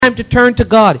time to turn to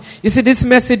God. You see, this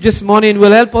message this morning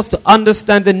will help us to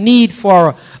understand the need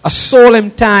for a solemn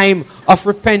time of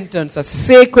repentance, a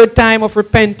sacred time of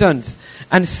repentance,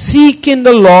 and seeking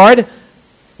the Lord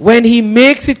when He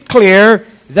makes it clear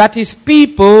that His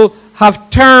people have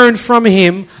turned from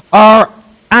Him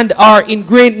and are in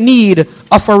great need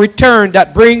of a return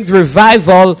that brings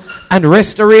revival and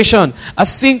restoration. I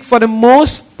think for the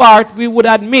most part we would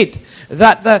admit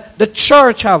that the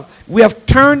church we have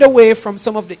turned away from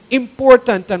some of the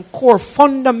important and core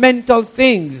fundamental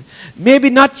things. Maybe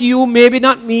not you, maybe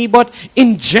not me, but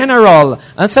in general.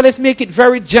 And so let's make it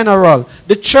very general.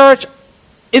 The church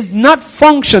is not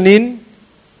functioning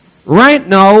right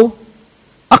now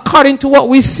according to what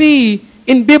we see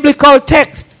in biblical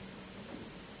text.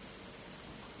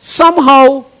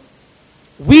 Somehow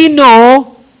we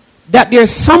know that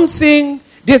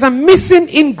there's a missing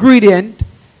ingredient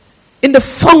in the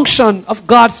function of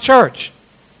God's church.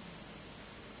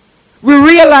 We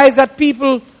realize that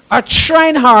people are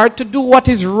trying hard to do what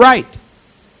is right.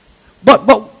 But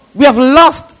we have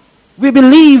lost, we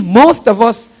believe, most of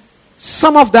us,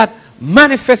 some of that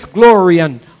manifest glory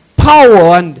and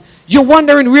power. And you're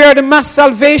wondering, where are the mass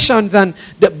salvations and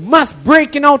the mass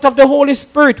breaking out of the Holy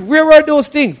Spirit? Where were those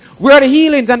things? Where are the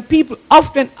healings? And people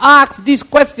often ask these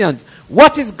questions.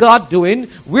 What is God doing?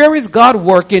 Where is God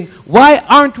working? Why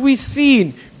aren't we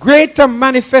seeing greater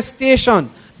manifestation,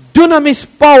 dunamis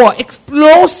power,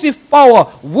 explosive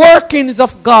power, workings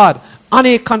of God on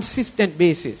a consistent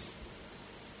basis?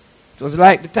 It was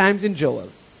like the times in Joel.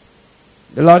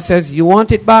 The Lord says, you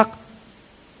want it back?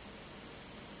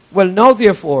 Well, now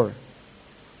therefore,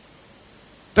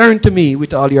 turn to me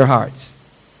with all your hearts.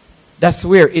 That's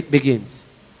where it begins.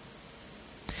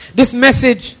 This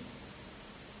message,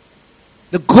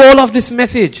 the goal of this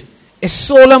message, a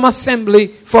solemn assembly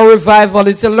for revival,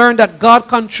 is to learn that God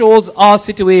controls all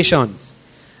situations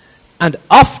and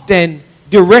often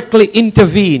directly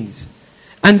intervenes,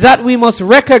 and that we must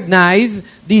recognize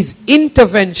these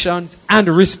interventions and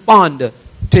respond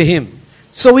to Him.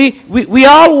 So we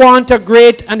all want a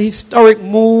great and historic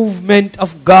movement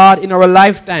of God in our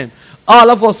lifetime. All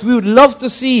of us, we would love to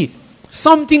see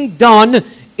something done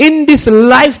in this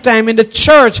lifetime in the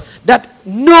church that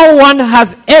no one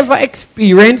has ever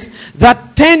experienced,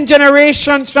 that 10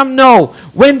 generations from now,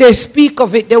 when they speak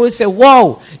of it, they will say,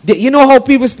 wow. You know how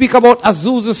people speak about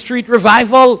Azusa Street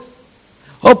revival?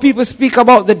 How people speak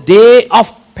about the day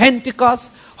of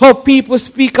Pentecost? How people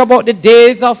speak about the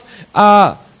days of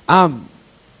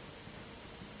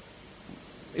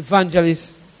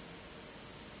evangelist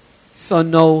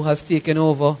son now has taken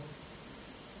over,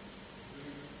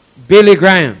 Billy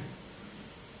Graham.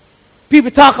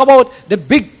 People talk about the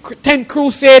big 10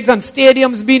 crusades and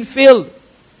stadiums being filled.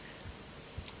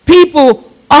 People,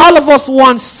 all of us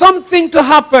want something to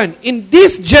happen in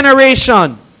this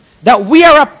generation that we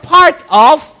are a part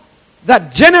of,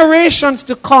 that generations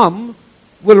to come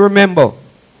will remember.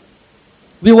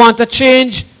 We want a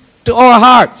change to our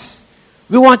hearts.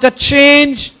 We want a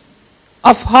change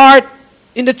of heart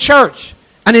in the church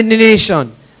and in the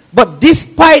nation. But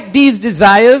despite these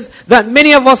desires that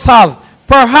many of us have,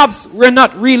 perhaps we're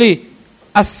not really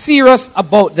as serious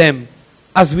about them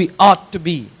as we ought to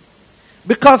be.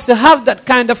 Because to have that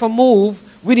kind of a move,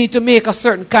 we need to make a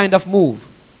certain kind of move.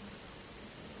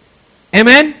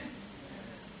 Amen?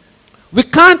 We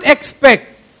can't expect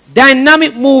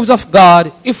dynamic moves of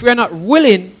God if we're not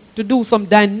willing to do some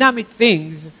dynamic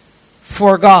things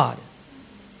for God.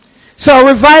 So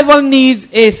revival needs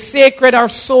a sacred or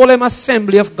solemn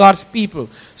assembly of God's people.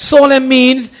 Solemn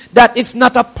means that it's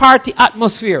not a party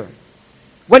atmosphere.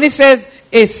 When it says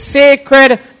a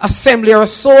sacred assembly or a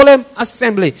solemn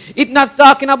assembly, it's not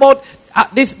talking about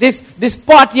this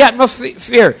party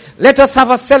atmosphere. Let us have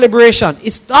a celebration.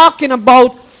 It's talking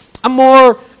about a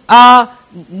more,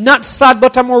 not sad,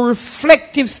 but a more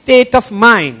reflective state of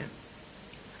mind.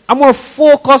 A more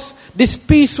focused, this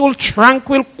peaceful,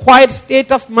 tranquil, quiet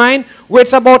state of mind where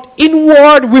it's about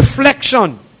inward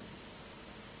reflection.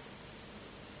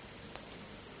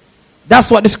 That's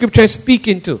what the scripture is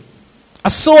speaking to. A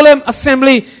solemn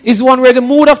assembly is one where the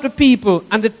mood of the people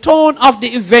and the tone of the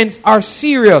events are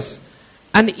serious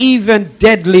and even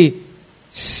deadly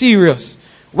serious.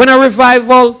 When a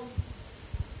revival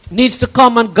needs to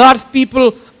come and God's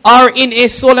people are in a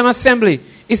solemn assembly,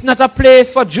 it's not a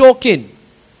place for joking.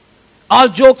 All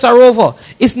jokes are over.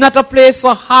 It's not a place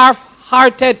for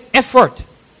half-hearted effort.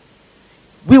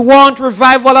 We want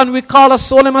revival, and we call a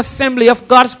solemn assembly of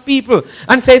God's people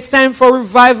and say it's time for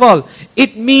revival.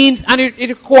 It means and it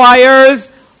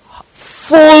requires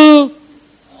full,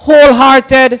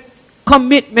 wholehearted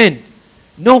commitment.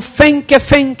 No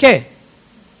fenke.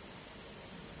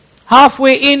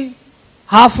 halfway in,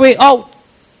 halfway out.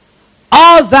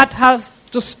 All that has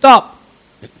to stop.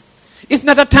 It's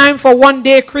not a time for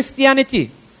one-day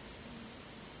Christianity.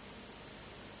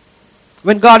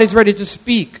 When God is ready to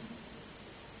speak,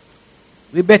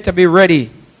 we better be ready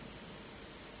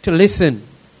to listen.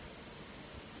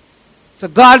 So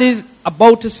God is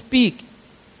about to speak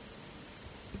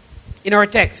in our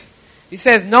text. He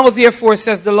says, "Now therefore,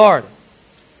 says the Lord,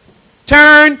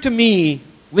 turn to me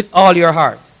with all your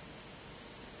heart."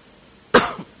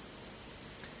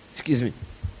 Excuse me.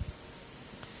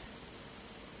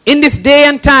 In this day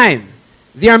and time,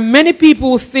 there are many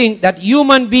people who think that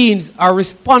human beings are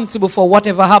responsible for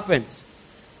whatever happens.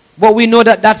 But we know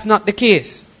that that's not the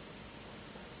case.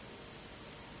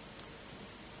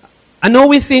 I know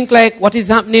we think like what is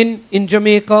happening in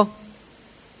Jamaica,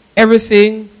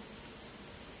 everything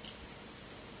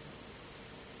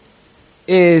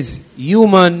is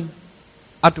human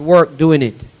at work doing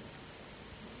it.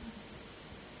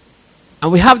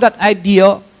 And we have that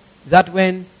idea that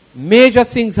when major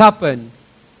things happen,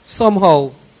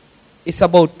 somehow it's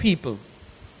about people.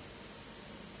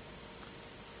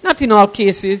 Not in all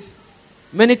cases.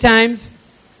 Many times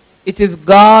it is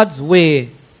God's way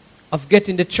of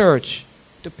getting the church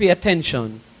to pay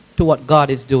attention to what God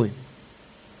is doing.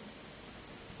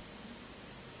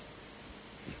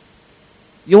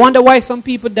 You wonder why some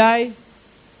people die?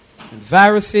 And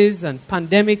viruses and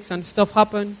pandemics and stuff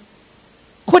happen?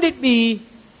 Could it be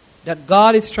that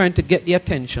God is trying to get the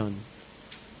attention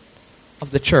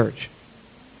of the church?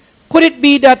 Could it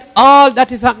be that all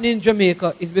that is happening in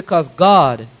Jamaica is because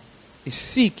God is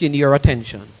seeking your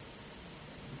attention?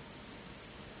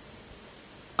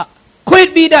 Could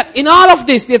it be that in all of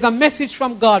this there's a message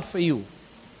from God for you?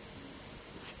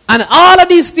 And all of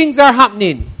these things are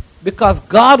happening because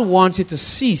God wants you to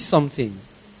see something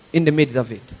in the midst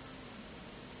of it.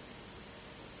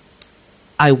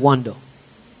 I wonder.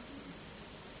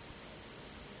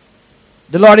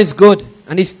 The Lord is good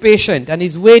and He's patient and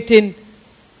He's waiting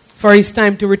for His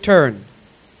time to return.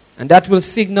 And that will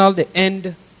signal the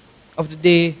end of the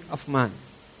day of man.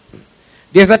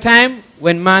 There's a time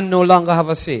when man no longer have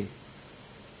a say.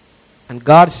 And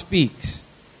God speaks.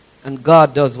 And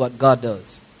God does what God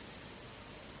does.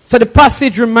 So the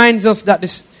passage reminds us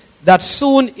that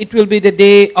soon it will be the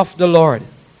day of the Lord.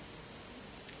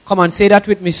 Come on, say that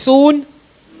with me. Soon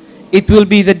it will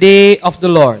be the day of the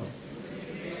Lord.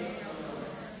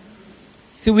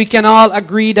 See, we can all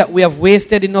agree that we have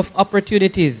wasted enough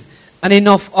opportunities and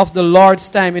enough of the Lord's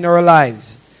time in our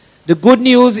lives. The good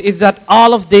news is that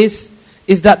all of this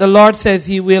is that the Lord says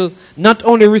He will not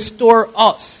only restore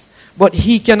us, but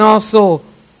He can also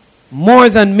more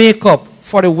than make up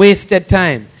for the wasted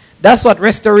time. That's what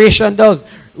restoration does.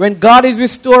 When God is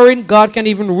restoring, God can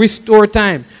even restore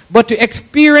time. But to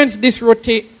experience this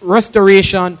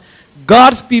restoration,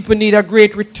 God's people need a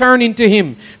great returning to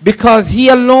Him, because He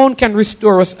alone can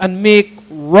restore us and make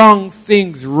wrong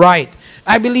things right.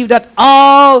 I believe that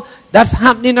all that's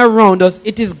happening around us,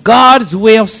 it is God's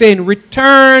way of saying,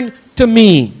 return to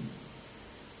me.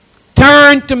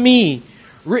 Turn to me.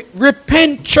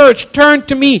 Repent, church. Turn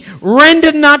to me.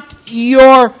 Render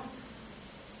your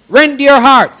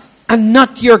hearts and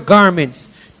not your garments.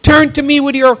 Turn to me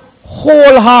with your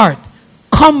whole heart.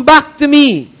 Come back to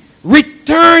me.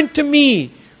 Return to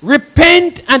me.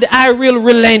 Repent and I will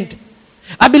relent.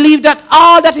 I believe that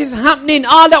all that is happening,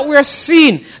 all that we're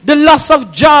seeing, the loss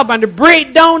of job and the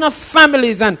breakdown of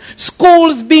families and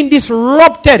schools being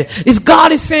disrupted, is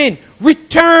God is saying,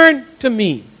 return to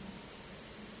me.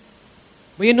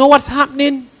 But you know what's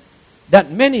happening?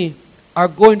 That many are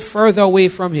going further away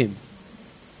from Him.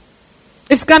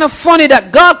 It's kind of funny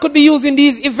that God could be using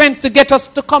these events to get us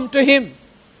to come to Him.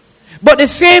 But the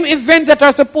same events that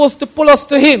are supposed to pull us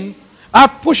to Him are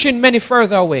pushing many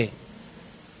further away.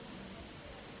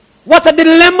 What a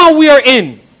dilemma we are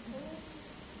in.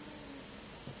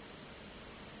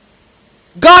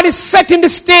 God is setting the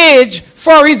stage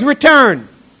for His return.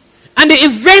 And the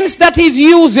events that He's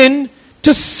using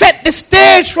to set the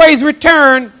stage for His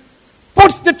return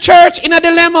puts the church in a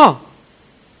dilemma.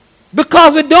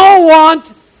 Because we don't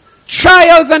want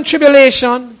trials and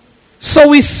tribulation, so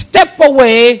we step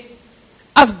away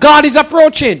as God is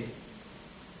approaching.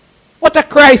 What a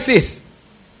crisis.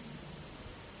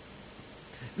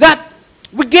 That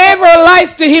we gave our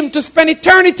lives to Him to spend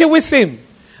eternity with Him.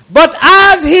 But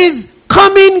as His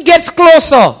coming gets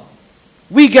closer,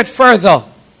 we get further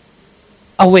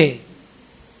away.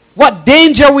 What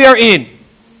danger we are in.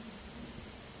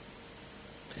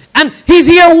 And He's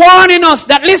here warning us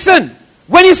that, listen,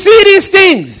 when you see these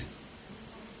things,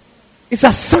 it's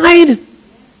a sign.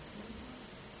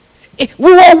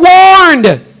 We were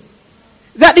warned.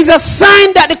 that is a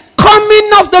sign that the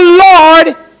coming of the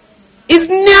Lord is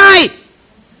nigh.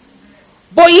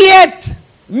 But yet,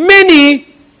 many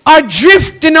are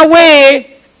drifting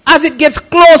away as it gets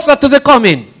closer to the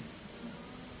coming.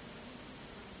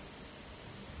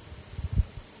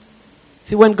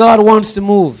 See, when God wants to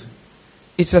move,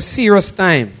 it's a serious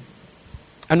time.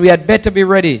 And we had better be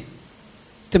ready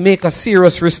to make a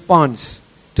serious response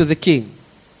to the King.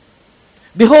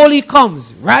 Behold, he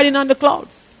comes, riding on the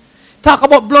clouds. Talk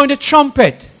about blowing the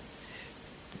trumpet.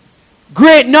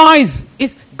 Great noise.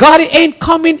 God ain't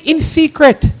coming in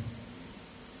secret.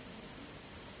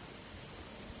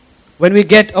 When we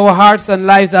get our hearts and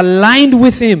lives aligned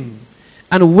with him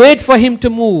and wait for him to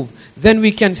move, then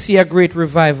we can see a great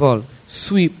revival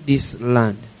sweep this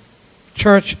land.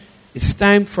 Church, it's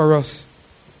time for us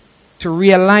to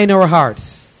realign our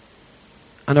hearts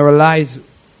and our lives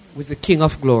with the King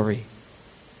of Glory.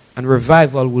 And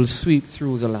revival will sweep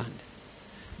through the land.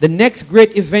 The next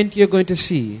great event you're going to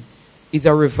see is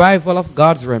a revival of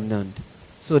God's remnant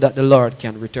so that the Lord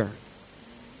can return.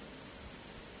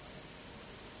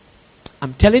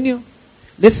 I'm telling you,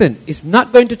 listen, it's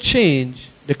not going to change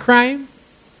the crime.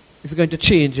 It's going to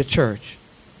change the church.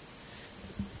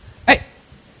 Hey,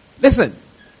 listen,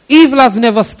 evil has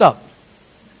never stopped.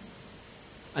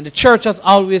 And the church has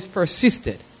always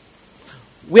persisted.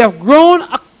 We have grown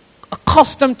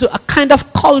accustomed to a kind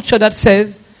of culture that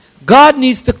says God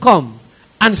needs to come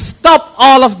and stop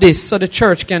all of this so the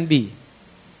church can be.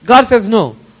 God says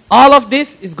no. All of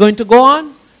this is going to go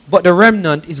on, but the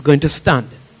remnant is going to stand.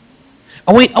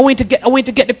 I want to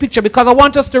get the picture because I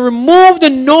want us to remove the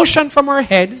notion from our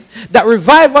heads that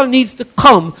revival needs to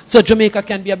come so Jamaica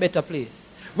can be a better place.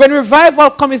 When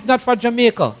revival comes, it's not for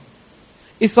Jamaica.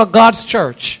 It's for God's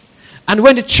church. And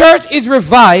when the church is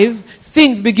revived,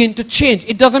 things begin to change.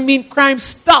 It doesn't mean crime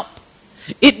stop.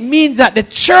 It means that the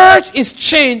church is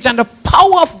changed and the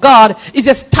power of God is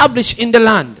established in the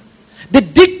land. The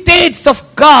dictates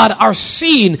of God are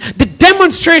seen. The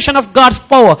demonstration of God's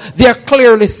power, they are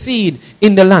clearly seen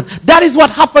in the land. That is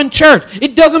what happened, church.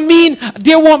 It doesn't mean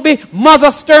there won't be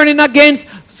mothers turning against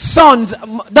sons,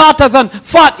 daughters, and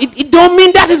fathers. It don't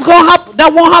mean that is going to happen.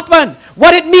 That won't happen.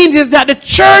 What it means is that the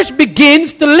church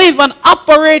begins to live and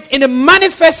operate in the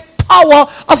manifest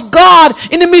power of God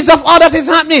in the midst of all that is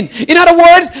happening. In other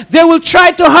words, they will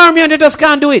try to harm you and they just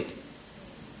can't do it.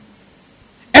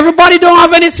 Everybody don't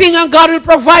have anything and God will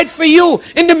provide for you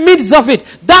in the midst of it.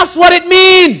 That's what it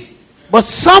means. But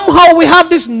somehow we have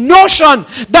this notion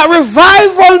that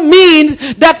revival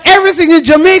means that everything in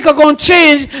Jamaica going to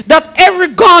change, that every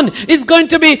gun is going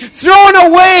to be thrown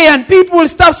away and people will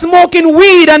stop smoking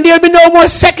weed and there will be no more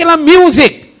secular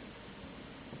music.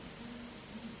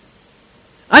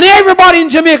 And everybody in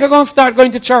Jamaica going to start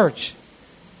going to church.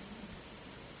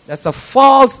 That's a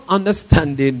false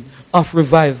understanding of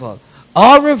revival.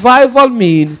 All revival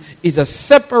means is a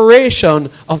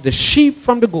separation of the sheep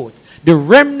from the goat. The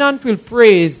remnant will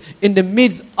praise in the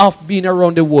midst of being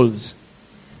around the wolves.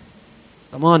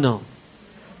 Come on now.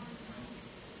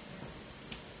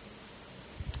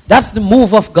 That's the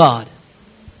move of God.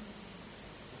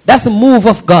 That's the move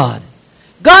of God.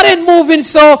 God ain't moving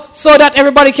so that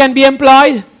everybody can be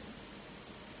employed.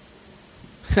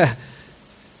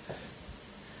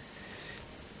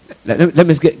 Let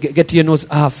me get to your notes.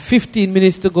 I have 15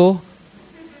 minutes to go.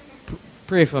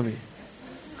 Pray for me.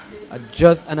 I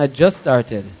just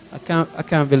started. I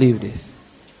can't believe this.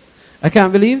 I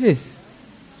can't believe this.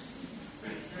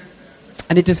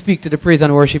 I need to speak to the praise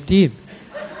and worship team.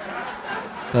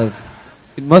 Because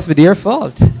it must be their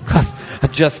fault. Because I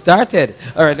just started.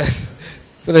 All right,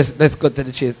 let's go to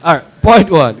the chase. All right, point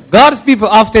one. God's people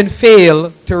often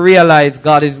fail to realize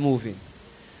God is moving.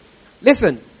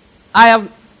 Listen, I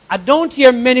don't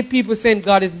hear many people saying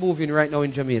God is moving right now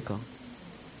in Jamaica.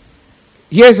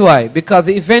 Here's why. Because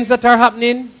the events that are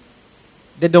happening,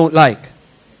 they don't like.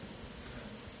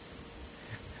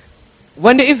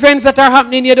 When the events that are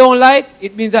happening you don't like,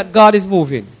 it means that God is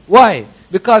moving. Why?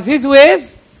 Because his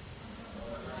ways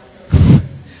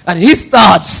and his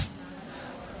thoughts.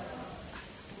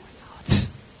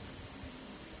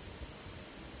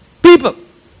 People,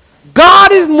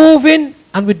 God is moving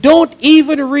and we don't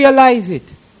even realize it.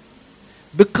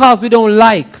 Because we don't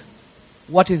like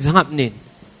what is happening.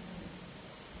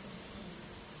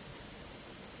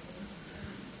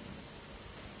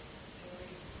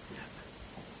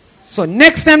 So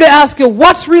next time they ask you,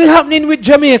 what's really happening with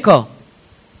Jamaica?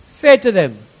 Say to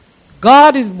them,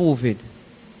 God is moving.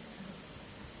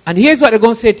 And here's what they're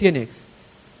going to say to you next.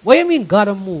 What do you mean God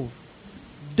will move?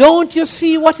 Don't you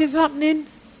see what is happening?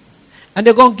 And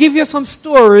they're going to give you some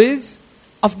stories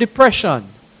of depression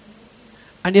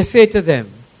And you say to them,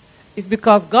 it's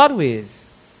because God's ways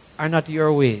are not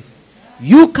your ways.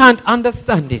 You can't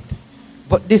understand it,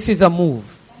 but this is a move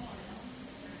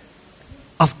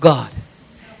of God.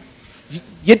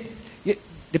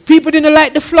 The people didn't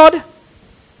like the flood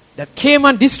that came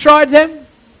and destroyed them,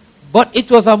 but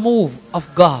it was a move of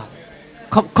God.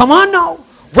 Come on now.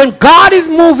 When God is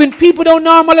moving, people don't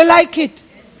normally like it.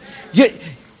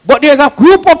 But there's a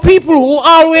group of people who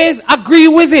always agree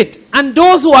with it. And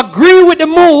those who agree with the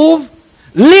move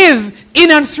live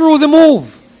in and through the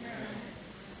move.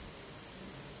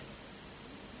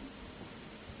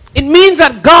 It means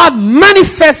that God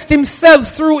manifests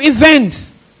himself through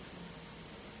events.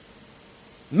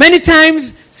 Many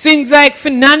times, things like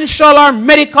financial or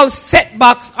medical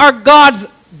setbacks are God's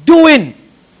doing.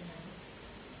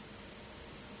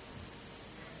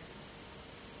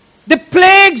 The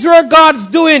plagues were God's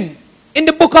doing in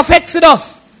the book of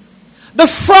Exodus. The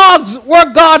frogs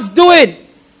were God's doing.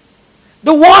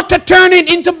 The water turning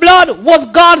into blood was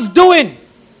God's doing.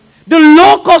 The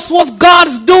locust was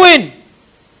God's doing.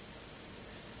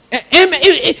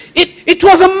 It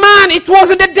was a man, it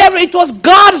wasn't the devil, it was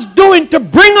God's doing to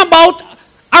bring about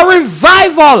a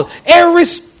revival, a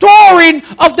restoring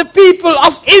of the people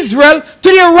of Israel to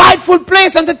their rightful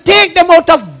place and to take them out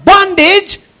of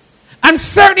bondage. And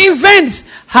certain events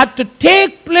had to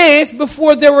take place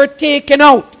before they were taken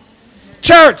out.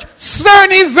 Church,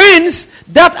 certain events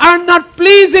that are not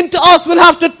pleasing to us will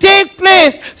have to take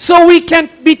place so we can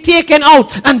be taken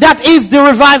out. And that is the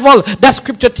revival that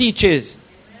Scripture teaches.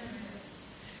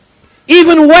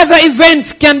 Even weather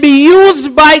events can be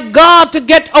used by God to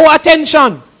get our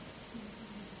attention.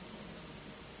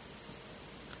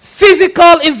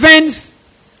 Physical events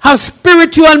have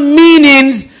spiritual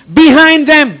meanings behind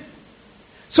them.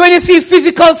 So when you see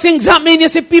physical things happening, you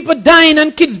see people dying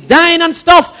and kids dying and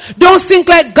stuff, don't think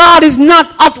like God is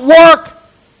not at work.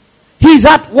 He's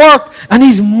at work and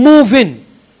he's moving.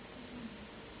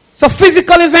 So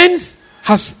physical events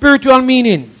have spiritual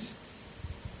meanings.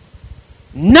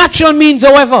 Natural means,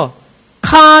 however,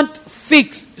 can't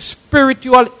fix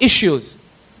spiritual issues.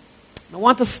 I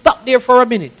want to stop there for a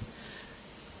minute.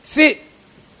 See,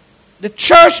 the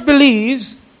church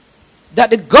believes that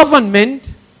the government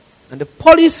and the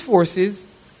police forces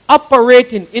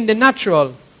operating in the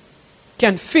natural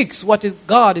can fix what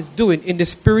God is doing in the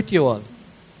spiritual.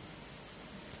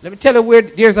 Let me tell you where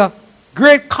there's a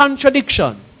great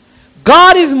contradiction.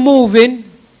 God is moving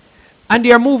and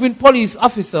they are moving police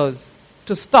officers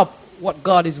to stop what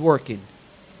God is working.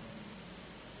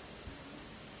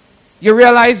 You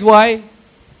realize why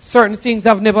certain things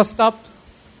have never stopped?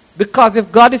 Because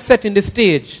if God is setting the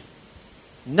stage,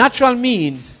 natural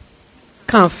means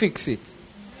can't fix it.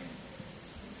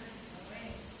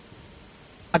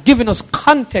 Are giving us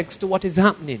context to what is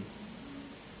happening.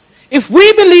 If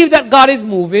we believe that God is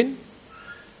moving,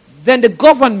 then the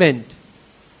government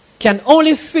can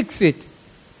only fix it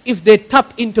if they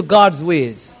tap into God's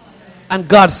ways and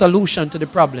God's solution to the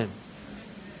problem.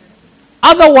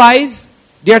 Otherwise,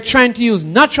 they are trying to use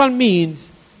natural means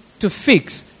to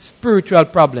fix spiritual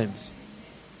problems.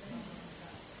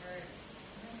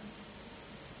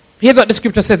 Here's what the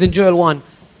scripture says in Joel 1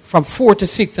 from 4 to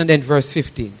 6 and then verse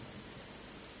 15.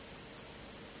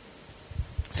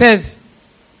 It says,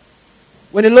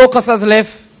 when the locust has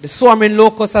left, the swarming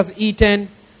locust has eaten,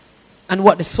 and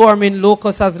what the swarming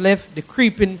locust has left, the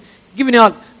creeping, giving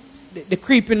out the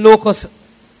creeping locust,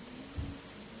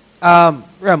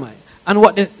 where am I? And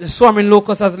what the swarming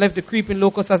locust has left, the creeping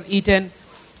locust has eaten,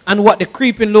 and what the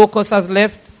creeping locust has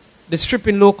left, the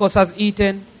stripping locust has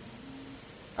eaten.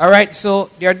 Alright, so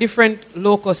there are different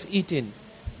locusts eating.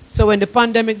 So when the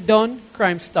pandemic done,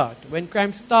 crime start. When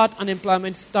crime start,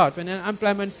 unemployment start. When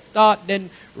unemployment start, then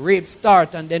rape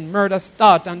start, and then murder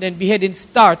start, and then beheading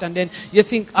start, and then you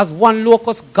think as one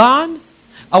locust gone,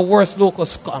 a worse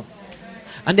locust come.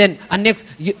 And then next,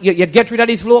 you get rid of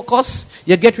these locusts,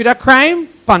 you get rid of crime,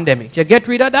 pandemic. You get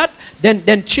rid of that,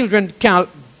 then children can't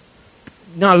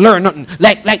now learn nothing.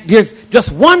 Like there's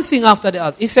just one thing after the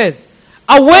other. It says,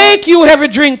 awake you heavy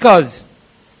drinkers.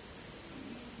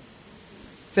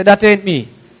 Say, that ain't me.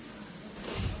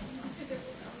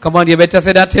 Come on, you better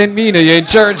say that ain't me. You know, you're in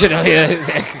church. You know.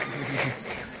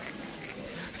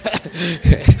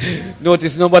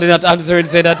 Notice nobody not answering,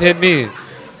 say that ain't me.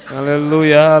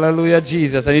 Hallelujah, hallelujah,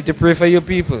 Jesus. I need to pray for you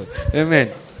people.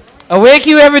 Amen. Awake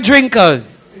you heavy drinkers,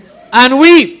 and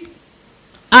weep,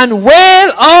 and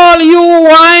wail all you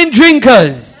wine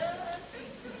drinkers,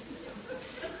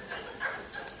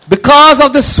 because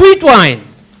of the sweet wine,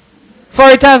 for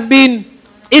it has been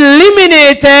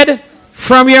eliminated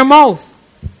from your mouth.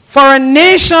 For a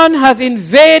nation has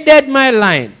invaded my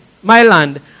land, my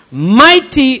land,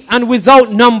 mighty and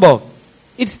without number.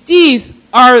 Its teeth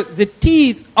are the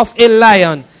teeth of a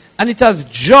lion, and it has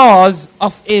jaws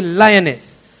of a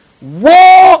lioness.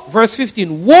 Woe, verse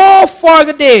 15, woe for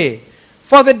the day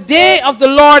of the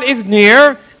Lord is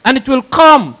near, and it will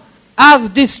come as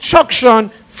destruction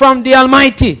from the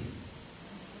Almighty.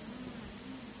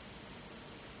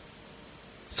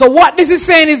 So what this is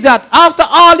saying is that after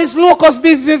all this locust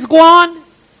business go on,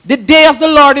 the day of the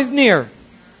Lord is near.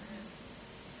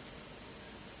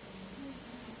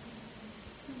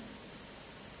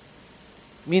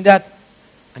 Mean that,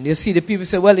 and you see the people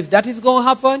say, well, if that is going to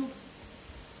happen,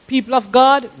 people of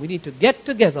God, we need to get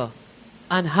together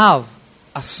and have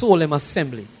a solemn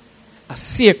assembly, a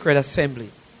sacred assembly.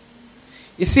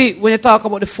 You see, when you talk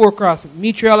about the forecast,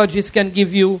 meteorologists can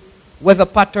give you weather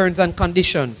patterns and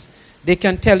conditions. They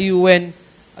can tell you when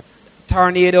a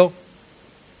tornado,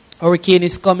 hurricane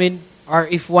is coming, or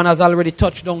if one has already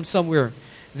touched down somewhere.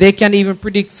 They can even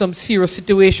predict some serious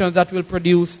situations that will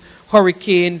produce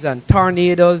hurricanes and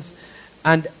tornadoes,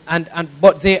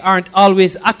 but they aren't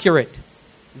always accurate.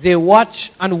 They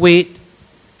watch and wait,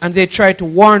 and they try to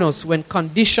warn us when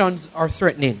conditions are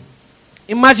threatening.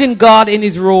 Imagine God in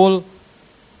his role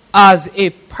as a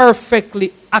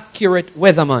perfectly accurate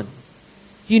weatherman.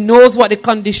 He knows what the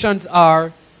conditions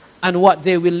are and what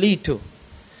they will lead to.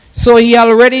 So he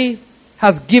already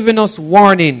has given us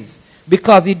warnings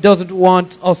because he doesn't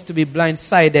want us to be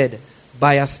blindsided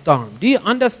by a storm. Do you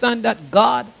understand that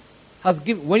God has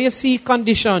given, when you see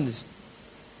conditions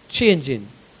changing,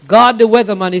 God the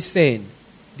weatherman is saying,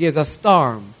 there's a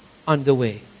storm on the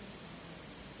way.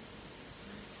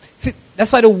 See,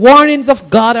 that's why the warnings of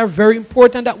God are very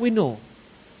important that we know,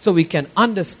 so we can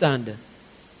understand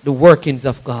the workings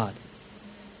of God.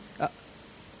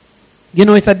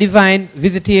 It's a divine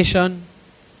visitation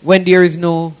when there is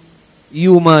no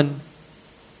human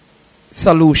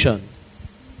solution.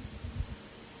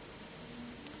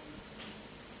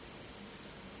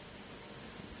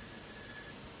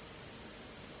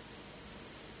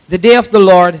 The day of the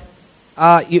Lord,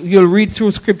 you'll read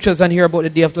through scriptures and hear about the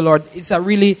day of the Lord. It's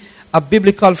a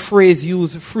biblical phrase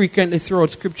used frequently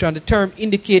throughout scripture, and the term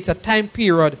indicates a time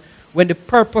period when the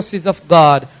purposes of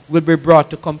God will be brought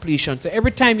to completion. So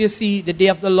every time you see the day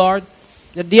of the Lord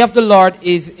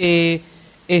is a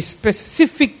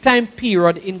specific time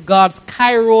period in God's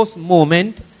kairos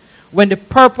moment when the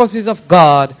purposes of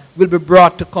God will be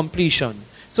brought to completion.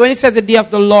 So when it says the day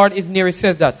of the Lord is near, it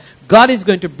says that God is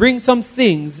going to bring some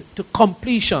things to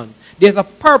completion. There's a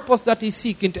purpose that he's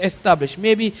seeking to establish.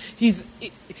 Maybe he's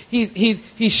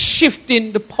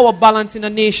shifting the power balance in a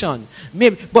nation.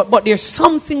 But there's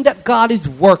something that God is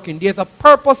working. There's a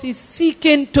purpose he's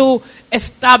seeking to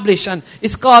establish. And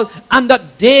it's called, on the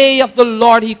day of the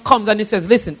Lord he comes and he says,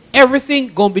 listen,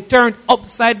 everything going to be turned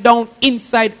upside down,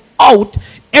 inside out.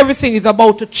 Everything is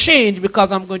about to change because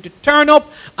I'm going to turn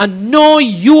up and no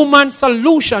human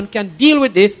solution can deal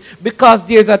with this because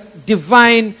there's a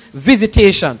divine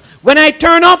visitation. When I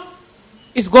turn up,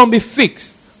 it's going to be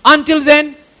fixed. Until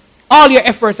then, all your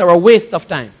efforts are a waste of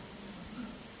time.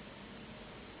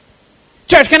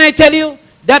 Church, can I tell you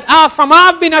that from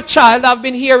I've been a child, I've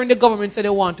been hearing the government say they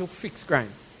want to fix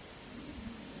crime.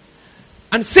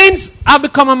 And since I've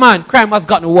become a man, crime has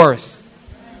gotten worse.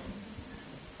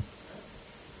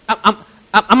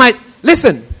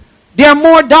 Listen, there are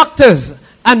more doctors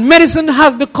and medicine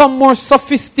has become more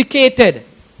sophisticated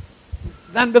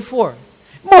than before.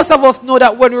 Most of us know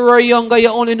that when we were younger, you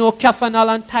only know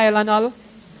Kafanol and Tylenol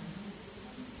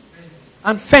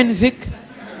and Fenzik.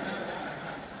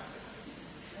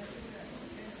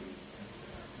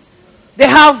 They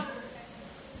have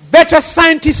better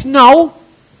scientists now,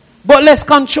 but less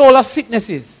control of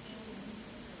sicknesses.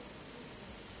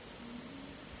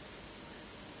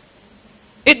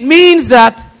 It means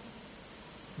that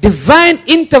divine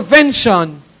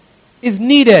intervention is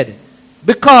needed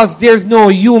because there's no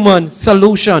human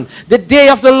solution. The day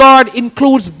of the Lord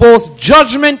includes both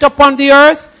judgment upon the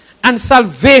earth and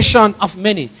salvation of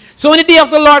many. So when the day of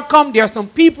the Lord comes, there are some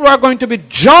people who are going to be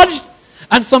judged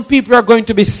and some people are going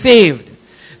to be saved.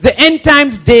 The end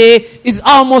times day is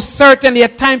almost certainly a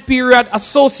time period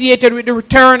associated with the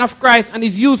return of Christ and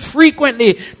is used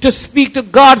frequently to speak to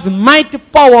God's mighty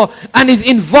power and his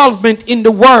involvement in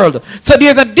the world. So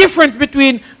there's a difference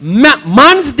between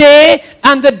man's day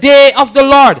and the day of the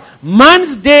Lord.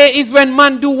 Man's day is when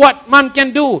man do what man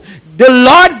can do. The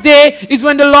Lord's day is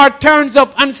when the Lord turns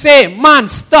up and say, man,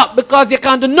 stop because you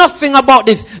can't do nothing about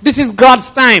this. This is God's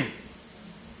time.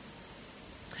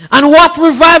 And what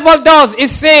revival does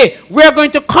is say, we are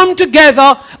going to come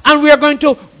together and we are going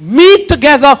to meet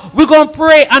together. We're going to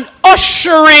pray and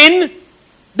usher in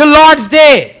The Lord's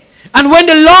day. And when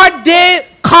the Lord's day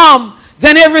comes,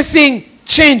 then everything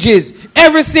changes.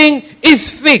 Everything is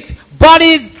fixed.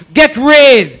 Bodies get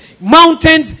raised.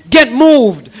 Mountains get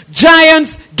moved.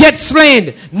 Giants get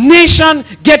slain. Nation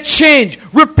get changed.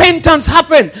 Repentance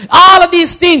happen. All of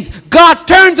these things. God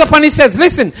turns up and he says,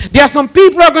 listen, there are some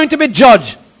people who are going to be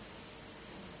judged.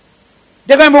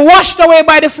 They're going to be washed away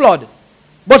by the flood.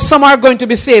 But some are going to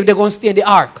be saved. They're going to stay in the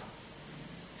ark.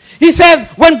 He says,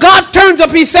 when God turns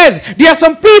up, he says, there are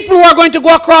some people who are going to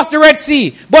go across the Red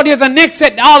Sea. But there's a next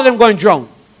set, all of them going to drown.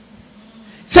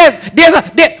 Says,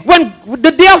 when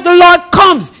the day of the Lord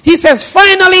comes, he says,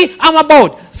 finally, I'm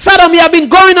about. Sodom, you have been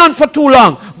going on for too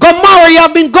long. Gomorrah, you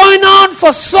have been going on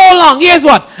for so long. Here's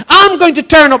what, I'm going to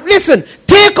turn up. Listen,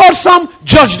 take out some,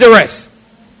 judge the rest.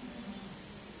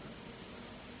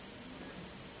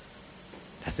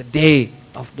 That's the day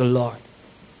of the Lord.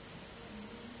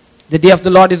 The day of the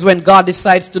Lord is when God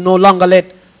decides to no longer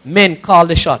let men call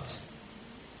the shots.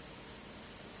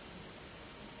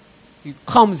 He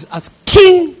comes as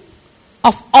King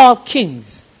of all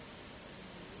kings.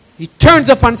 He turns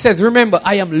up and says, remember,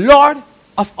 I am Lord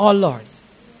of all lords.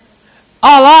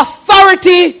 All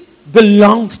authority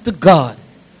belongs to God.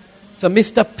 So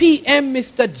Mr. PM,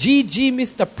 Mr. GG,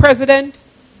 Mr. President,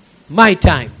 my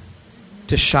time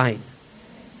to shine.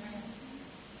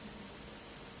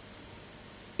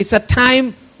 It's a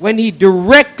time when he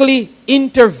directly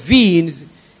intervenes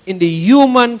in the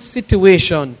human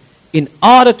situation in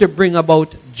order to bring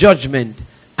about judgment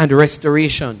and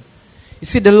restoration. You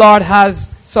see, the Lord has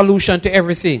solution to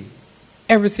everything.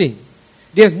 Everything.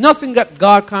 There's nothing that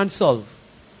God can't solve.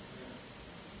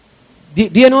 Do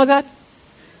you know that?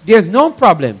 There's no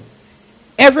problem.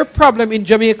 Every problem in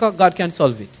Jamaica, God can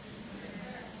solve it.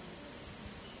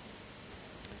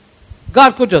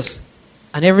 God could just,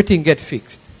 and everything get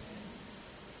fixed.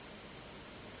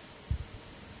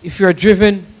 If you're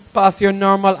driven past your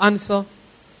normal answer,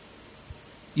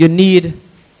 you need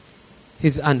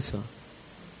his answer.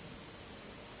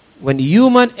 When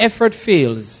human effort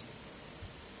fails,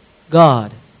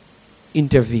 God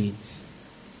intervenes.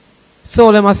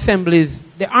 Solemn assemblies,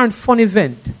 they aren't fun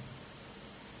events.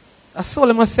 A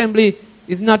solemn assembly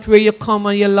is not where you come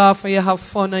and you laugh and you have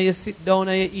fun and you sit down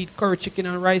and you eat curry chicken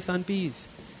and rice and peas.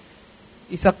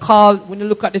 It's a call, when you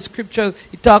look at the scriptures,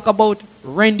 it talks about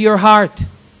rend your heart.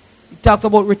 It talks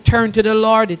about return to the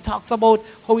Lord. It talks about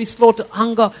how he's slow to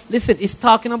anger. Listen, it's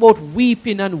talking about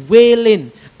weeping and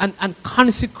wailing and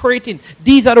consecrating.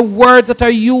 These are the words that are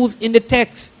used in the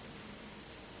text.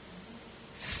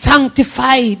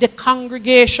 Sanctify the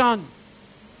congregation.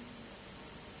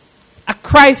 A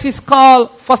crisis call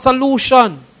for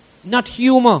solution, not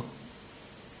humor.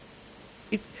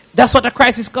 That's what a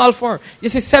crisis call for. You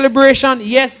see, celebration,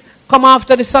 yes, come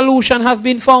after the solution has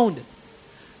been found.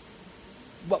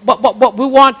 But we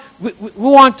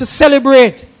want to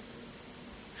celebrate.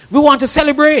 We want to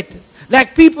celebrate.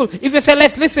 Like people, if you say,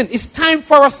 let's listen, it's time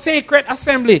for a sacred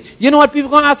assembly. You know what people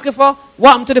are going to ask you for? What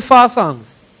happened to the fast songs?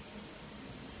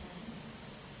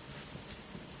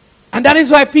 And that is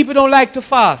why people don't like to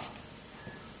fast.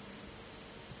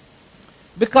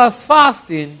 Because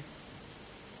fasting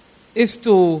is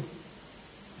to,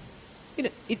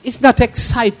 it's not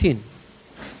exciting.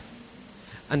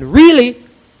 And really,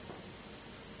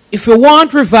 if you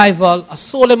want revival, a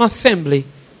solemn assembly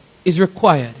is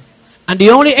required. And the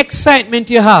only excitement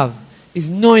you have is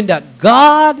knowing that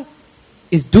God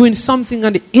is doing something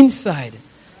on the inside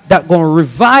that's going to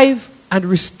revive and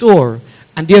restore.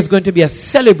 And there's going to be a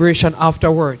celebration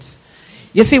afterwards.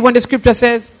 You see, when the scripture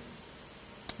says,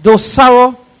 though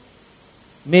sorrow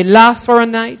may last for a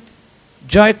night,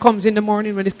 joy comes in the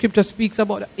morning. When the scripture speaks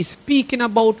about it, it's speaking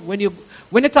about when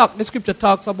the scripture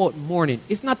talks about mourning,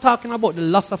 it's not talking about the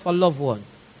loss of a loved one.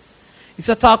 It's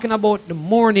not talking about the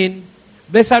mourning.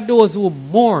 Blessed are those who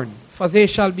mourn, for they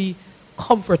shall be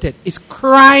comforted. It's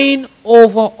crying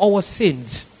over our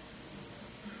sins.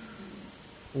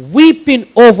 Weeping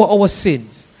over our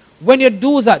sins. When you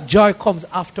do that, joy comes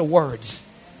afterwards.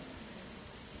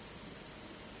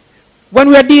 When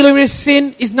we are dealing with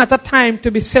sin, it's not a time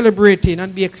to be celebrating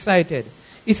and be excited.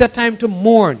 It's a time to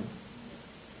mourn.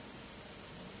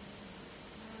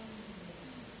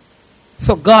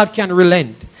 So God can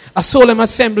relent. A solemn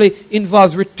assembly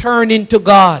involves returning to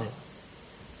God.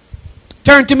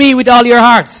 Turn to me with all your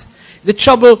hearts. The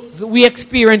troubles we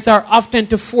experience are often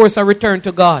to force a return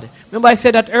to God. Remember I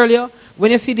said that earlier?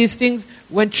 When you see these things,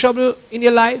 when trouble in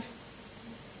your life,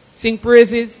 sing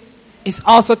praises, it's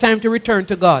also time to return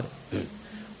to God.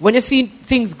 When you see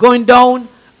things going down,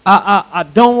 a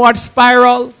downward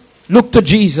spiral, look to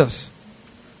Jesus.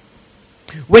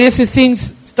 When you see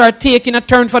things start taking a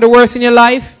turn for the worse in your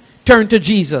life, turn to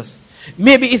Jesus.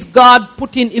 Maybe it's God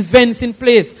putting events in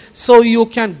place so you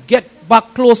can get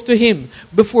back close to Him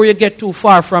before you get too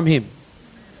far from Him.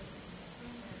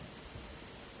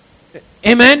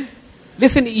 Amen?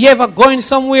 Listen, you ever going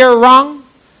somewhere wrong?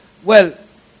 Well,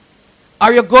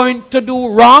 are you going to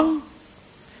do wrong?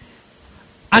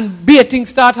 And bad things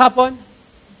start happen?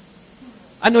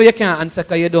 I know you can't answer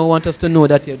because you don't want us to know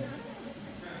that you.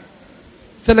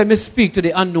 So let me speak to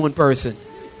the unknown person.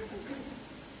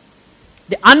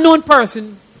 The unknown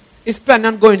person is planning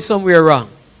on going somewhere wrong.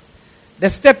 They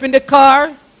step in the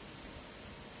car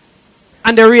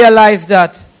and they realize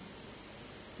that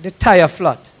the tire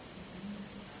flat.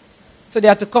 So they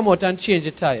have to come out and change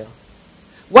the tire.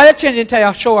 While they're changing the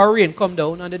tire, shower rain come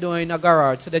down and they're doing in a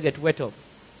garage so they get wet up.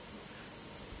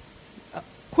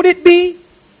 Could it be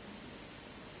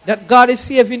that God is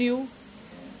saving you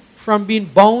from being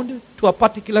bound to a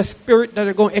particular spirit that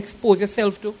you're going to expose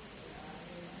yourself to?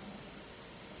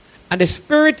 And the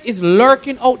spirit is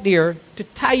lurking out there to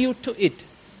tie you to it.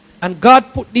 And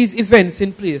God put these events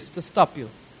in place to stop you.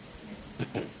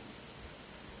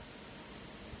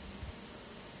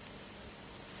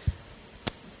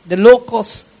 The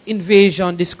locust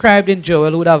invasion described in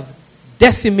Joel would have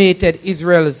decimated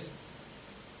Israel's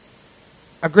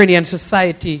agrarian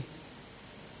society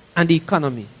and the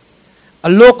economy. A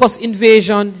locust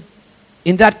invasion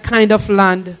in that kind of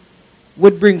land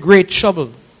would bring great trouble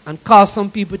and cause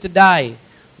some people to die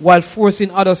while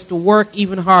forcing others to work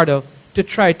even harder to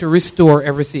try to restore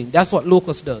everything. That's what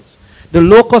locust does. The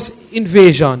locust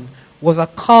invasion was a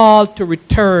call to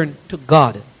return to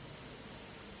God.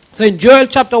 So in Joel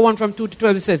chapter 1 from 2 to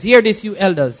 12 it says, "Hear this, you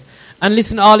elders, and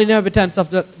listen all inhabitants of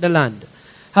the land.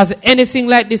 Has anything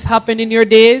like this happened in your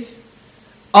days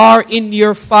or in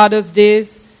your father's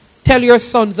days? Tell your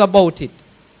sons about it.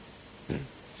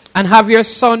 And have your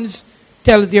sons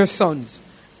tell their sons,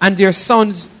 and their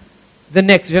sons the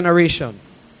next generation.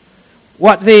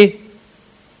 What the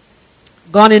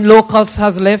gone in locust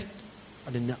has left,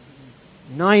 or the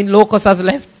 9 locusts has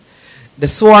left, the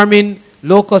swarming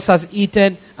locust has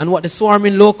eaten, and what the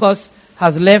swarming locust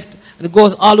has left, and it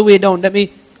goes all the way down. Let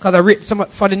me, because I read some,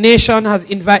 for the nation has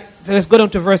invited, so let's go down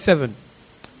to verse 7.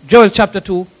 Joel chapter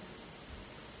 2.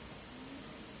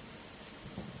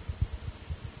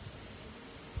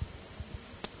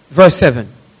 Verse 7.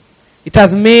 It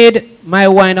has made my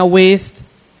wine a waste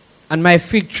and my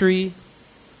fig tree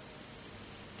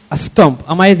a stump.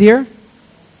 Am I there?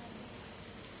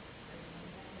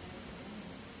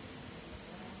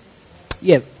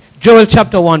 Yeah. Joel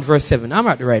chapter 1 verse 7. I'm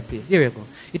at the right place. There you go.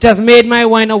 It has made my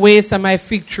wine a waste and my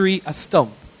fig tree a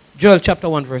stump. Joel chapter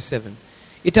 1 verse 7.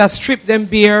 It has stripped them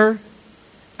bare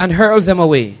and hurled them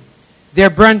away. Their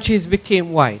branches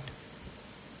became white.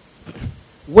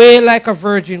 Wail like a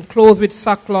virgin, clothed with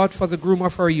sackcloth for the groom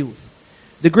of her youth.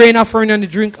 The grain offering and the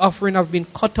drink offering have been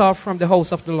cut off from the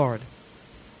house of the Lord.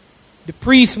 The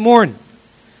priests mourn,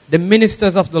 the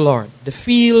ministers of the Lord. The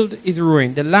field is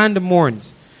ruined, the land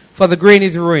mourns, for the grain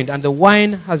is ruined, and the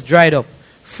wine has dried up.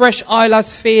 Fresh oil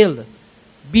has failed.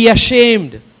 Be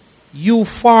ashamed, you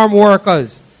farm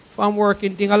workers. Farm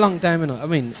working thing a long time, you know. I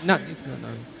mean, not this.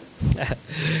 No.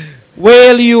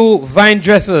 Wail, you vine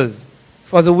dressers,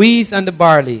 for the wheat and the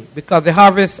barley, because the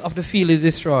harvest of the field is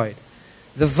destroyed.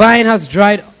 The vine has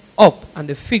dried up, and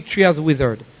the fig tree has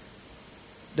withered.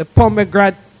 The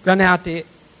pomegranate,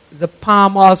 the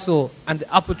palm also, and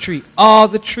the apple tree, all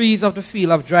the trees of the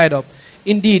field have dried up.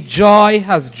 Indeed, joy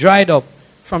has dried up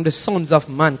from the sons of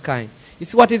mankind. You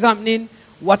see what is happening?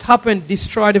 What happened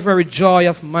destroyed the very joy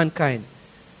of mankind.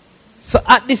 So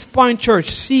at this point, church,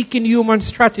 seeking human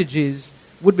strategies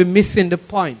would be missing the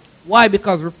point. Why?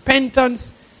 Because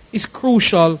repentance is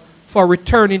crucial for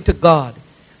returning to God.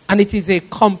 And it is a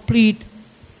complete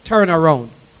turnaround.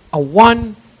 A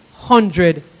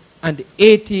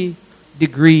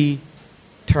 180-degree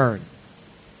turn.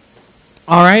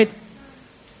 All right?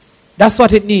 That's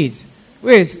what it needs.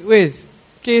 Where's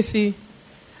Casey?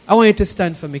 I want you to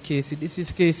stand for me, Casey. This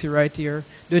is Casey right here.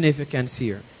 Don't know if you can see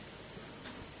her.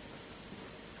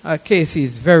 Casey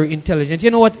is very intelligent. You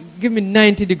know what? Give me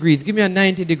 90 degrees. Give me a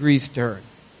 90 degrees turn.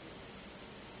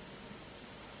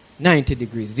 90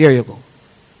 degrees. There you go.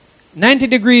 90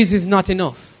 degrees is not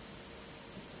enough.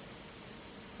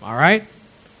 All right?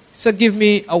 So give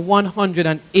me a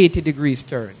 180 degrees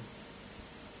turn.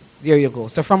 There you go.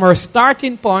 So from her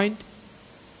starting point,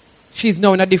 she's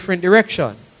now in a different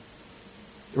direction.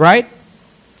 Right?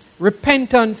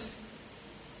 Repentance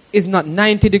is not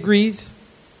 90 degrees.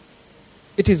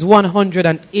 It is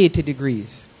 180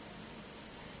 degrees.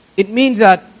 It means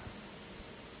that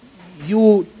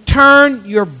you turn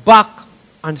your back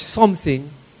on something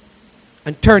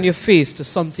and turn your face to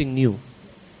something new.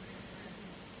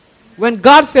 When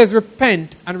God says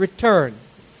repent and return,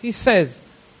 he says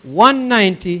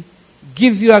 190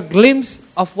 gives you a glimpse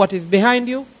of what is behind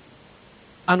you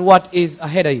and what is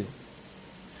ahead of you.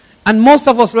 And most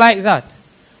of us like that.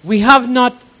 We have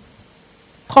not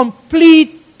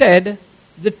completed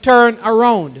the turn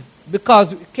around.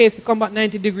 Because, Casey, come back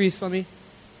 90 degrees for me.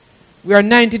 We are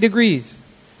 90 degrees.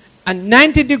 And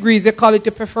 90 degrees, they call it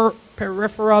the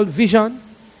peripheral vision.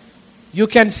 You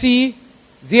can see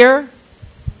there,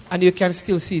 and you can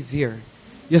still see there.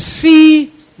 You see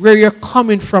where you're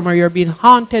coming from, or you're being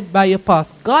haunted by your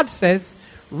past. God says,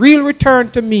 real return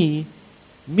to me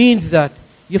means that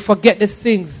you forget the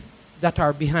things that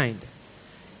are behind.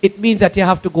 It means that you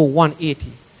have to go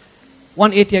 180.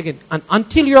 180 again. And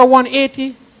until you're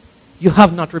 180, you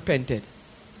have not repented.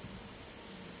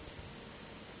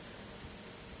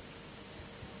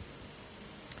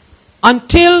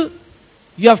 Until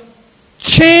you have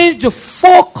changed the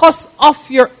focus of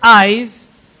your eyes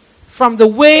from the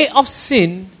way of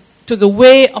sin to the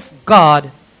way of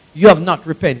God, you have not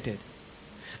repented.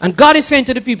 And God is saying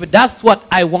to the people, that's what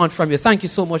I want from you. Thank you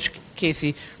so much,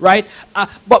 Casey. Right?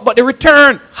 But the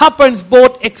return happens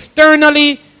both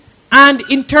externally and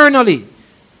internally.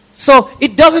 So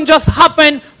it doesn't just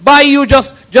happen by you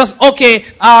just okay,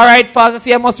 all right, Pastor,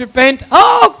 see, I must repent.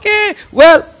 Oh, okay,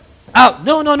 well,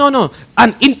 no.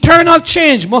 An internal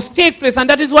change must take place, and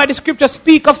that is why the scriptures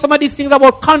speak of some of these things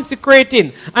about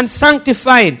consecrating and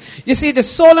sanctifying. You see, the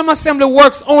solemn assembly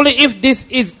works only if this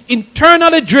is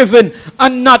internally driven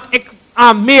and not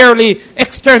merely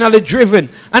externally driven.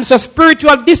 And so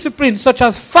spiritual disciplines such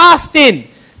as fasting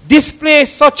display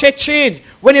such a change.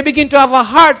 When you begin to have a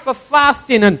heart for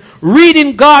fasting and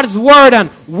reading God's word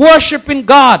and worshiping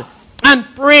God and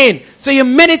praying. So you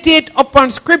meditate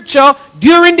upon scripture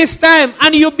during this time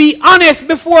and you be honest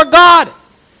before God.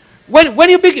 When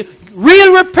you begin,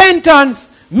 real repentance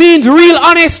means real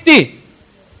honesty.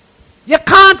 You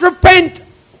can't repent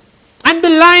and be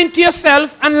lying to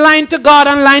yourself and lying to God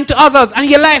and lying to others, and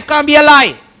your life can't be a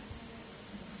lie.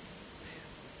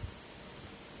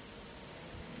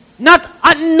 Not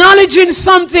acknowledging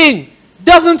something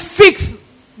doesn't fix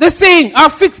the thing or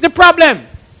fix the problem.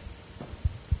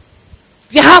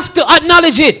 You have to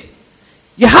acknowledge it.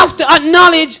 You have to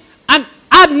acknowledge and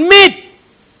admit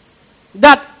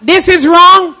that this is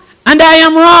wrong and I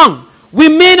am wrong. We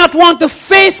may not want to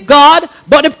face God,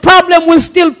 but the problem will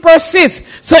still persist.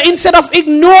 So instead of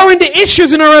ignoring the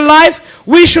issues in our life,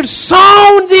 we should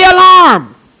sound the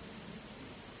alarm.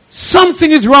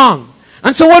 Something is wrong.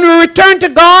 And so when we return to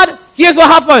God, here's what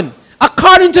happened.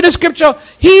 According to the scripture,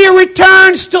 he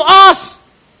returns to us.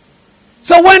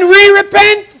 So when we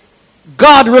repent,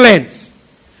 God relents.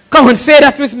 Come and say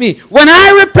that with me. When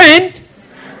I repent,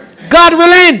 God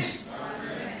relents.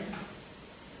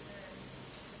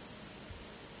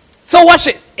 So watch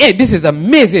it. Hey, this is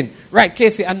amazing. Right,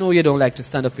 Casey, I know you don't like to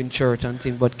stand up in church and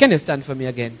things, but can you stand for me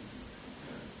again?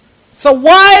 So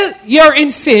while you're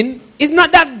in sin, it's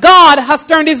not that God has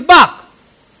turned his back.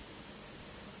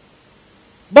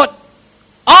 But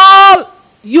all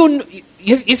you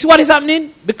see what is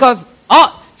happening? Because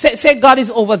say God is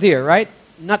over there, right?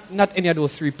 Not any of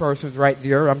those three persons right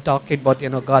there. I'm talking about,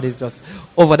 God is just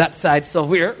over that side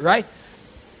somewhere, right?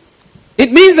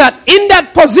 It means that in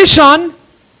that position,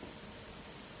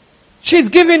 she's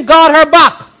giving God her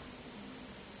back.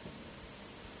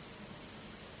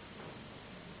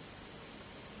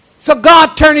 So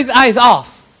God turned his eyes off.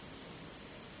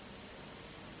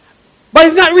 But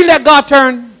it's not really that God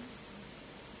turned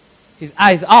his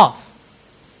eyes off.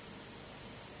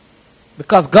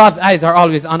 Because God's eyes are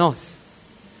always on us.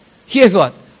 Here's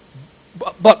what.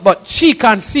 But she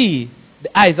can't see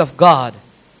the eyes of God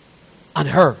on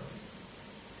her.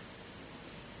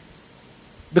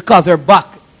 Because her back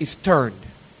is turned.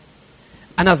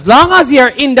 And as long as you're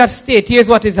in that state, here's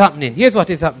what is happening. Here's what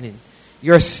is happening.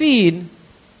 You're seeing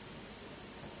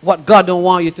what God don't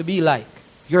want you to be like.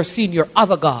 You're seeing your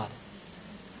other God.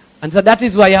 And so that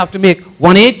is why you have to make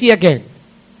 180 again.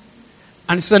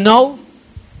 And so now,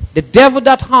 the devil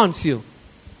that haunts you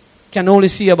can only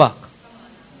see your back.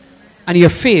 And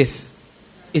your face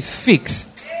is fixed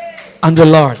on the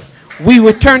Lord. We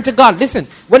return to God. Listen,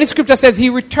 when the scripture says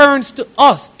he returns to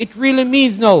us, it really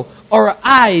means now our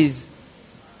eyes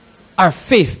are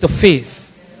face to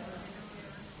face.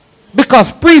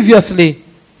 Because previously,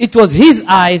 it was his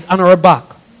eyes on our back.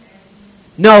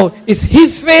 Now, it's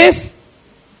his face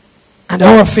and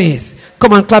our face.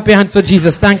 Come on, clap your hands for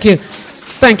Jesus. Thank you.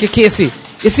 Thank you, Casey.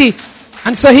 You see,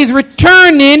 and so his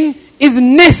returning is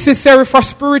necessary for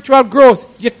spiritual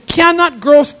growth. You cannot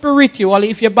grow spiritually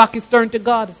if your back is turned to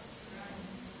God.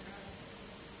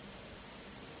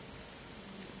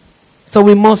 So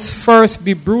we must first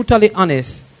be brutally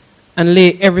honest and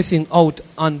lay everything out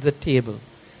on the table.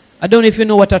 I don't know if you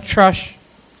know what a trash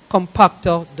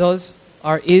compactor does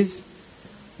or is,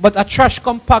 but a trash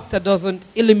compactor doesn't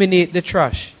eliminate the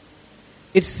trash.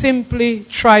 It simply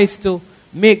tries to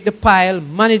make the pile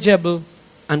manageable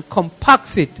and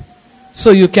compacts it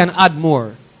so you can add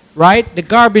more. Right? The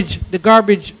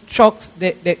garbage trucks,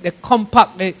 they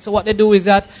compact. So what they do is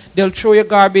that they'll throw your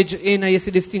garbage in and you see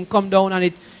this thing come down and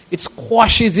it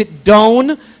squashes it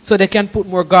down so they can put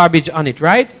more garbage on it,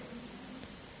 right?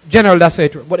 Generally, that's how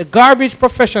it works. But the garbage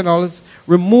professionals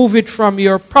remove it from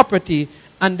your property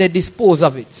and they dispose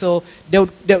of it. So they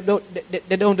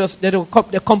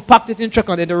compact it in truck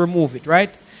and they remove it, right?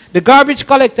 The garbage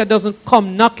collector doesn't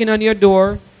come knocking on your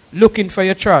door looking for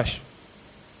your trash.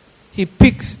 He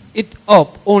picks it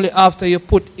up only after you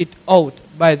put it out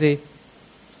by the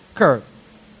curb.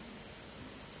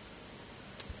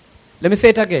 Let me say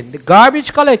it again. The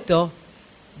garbage collector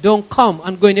don't come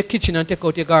and go in the kitchen and take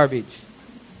out your garbage.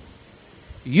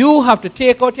 You have to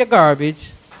take out your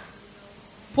garbage,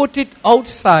 put it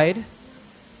outside,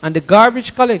 and the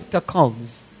garbage collector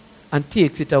comes and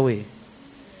takes it away.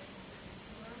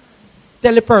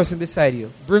 Tell the person beside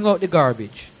you, bring out the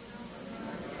garbage.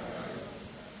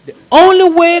 The only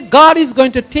way God is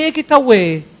going to take it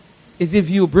away is if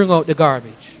you bring out the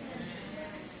garbage.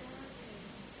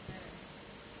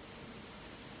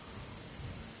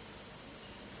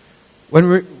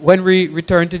 When we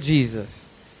return to Jesus,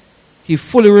 He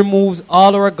fully removes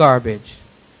all our garbage.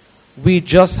 We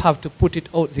just have to put it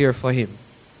out there for Him.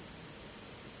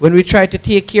 When we try to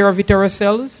take care of it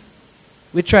ourselves,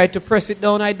 we try to press it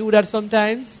down. I do that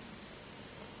sometimes.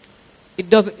 It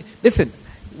doesn't. Listen,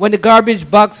 when the garbage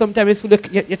bag sometimes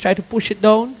you try to push it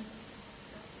down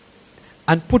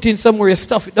and put in somewhere, you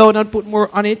stuff it down and put more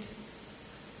on it.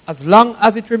 As long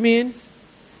as it remains,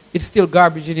 it's still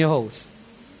garbage in your house.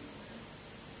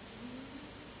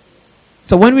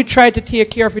 So when we try to take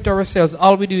care of it ourselves,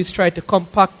 all we do is try to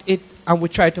compact it and we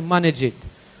try to manage it,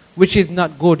 which is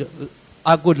not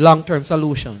a good long-term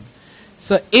solution.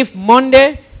 So if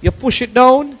Monday you push it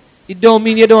down, it don't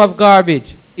mean you don't have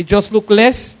garbage. It just look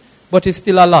less, but it's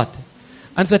still a lot.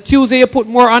 And so Tuesday you put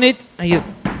more on it and you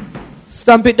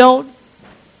stamp it down,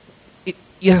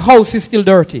 your house is still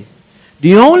dirty.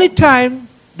 The only time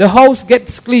the house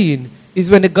gets clean is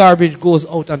when the garbage goes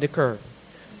out on the curb.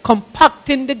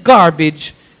 Compacting the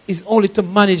garbage is only to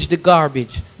manage the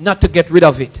garbage, not to get rid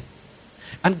of it.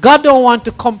 And God don't want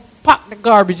to compact the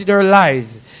garbage in our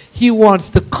lives. He wants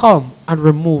to come and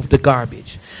remove the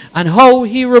garbage. And how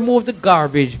He removes the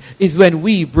garbage is when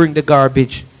we bring the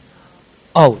garbage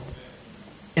out.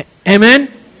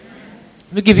 Amen?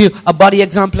 Let me give you a body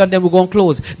example and then we're going to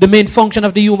close. The main function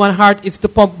of the human heart is to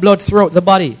pump blood throughout the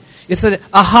body. You said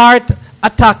a heart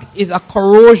attack is a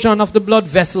corrosion of the blood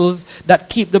vessels that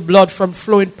keep the blood from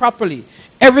flowing properly.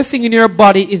 Everything in your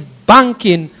body is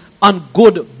banking on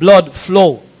good blood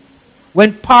flow.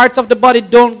 When parts of the body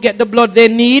don't get the blood they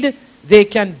need, they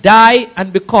can die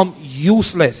and become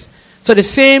useless. So the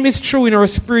same is true in our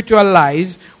spiritual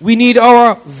lives. We need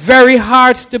our very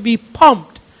hearts to be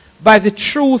pumped by the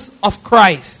truth of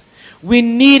Christ. We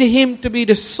need Him to be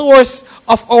the source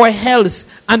of our health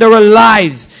and our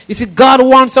lives. You see, God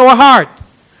wants our heart,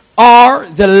 or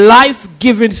the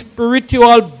life-giving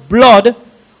spiritual blood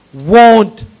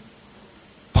won't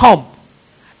pump.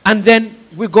 And then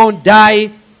we're going to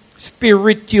die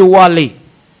spiritually.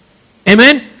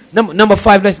 Amen? Number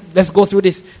 5, let's go through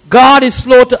this. God is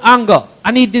slow to anger,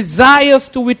 and He desires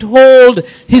to withhold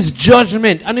His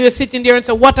judgment. And you're sitting there and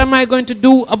say, what am I going to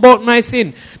do about my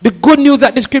sin? The good news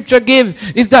that the scripture gives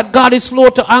is that God is slow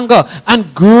to anger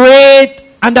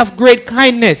and of great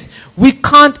kindness. We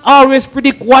can't always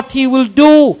predict what He will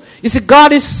do. You see,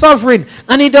 God is sovereign,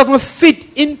 and He doesn't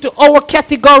fit into our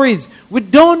categories. We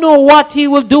don't know what He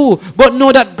will do, but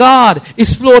know that God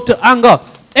is slow to anger.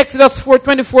 Exodus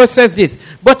 4:24 says this,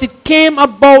 but it came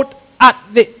about at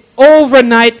the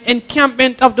overnight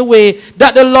encampment of the way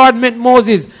that the Lord met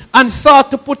Moses and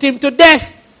sought to put him to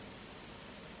death.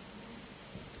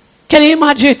 Can you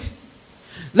imagine?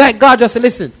 Like God just said,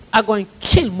 listen, I'm going to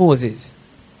kill Moses.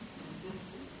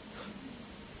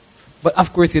 But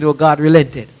of course, God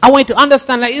relented. I want you to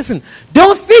understand, like, listen,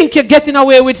 don't think you're getting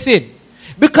away with sin,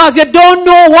 because you don't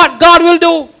know what God will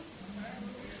do.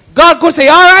 God could say,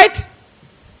 all right,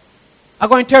 I'm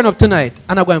going to turn up tonight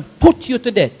and I'm going to put you to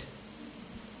death.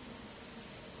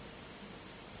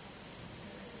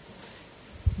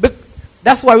 But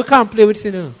that's why we can't play with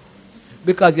sin.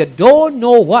 because you don't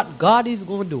know what God is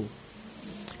going to do.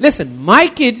 Listen, my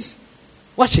kids,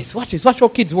 watch this, watch how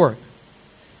kids work.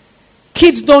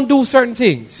 Kids don't do certain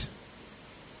things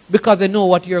because they know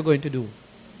what you're going to do.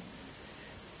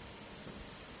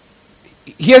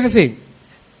 Here's the thing.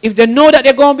 If they know that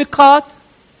they're going to be caught,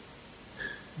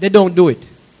 they don't do it.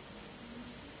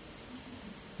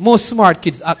 Most smart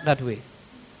kids act that way.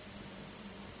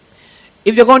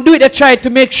 If they're going to do it, they try to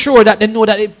make sure that they know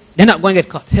that they're not going to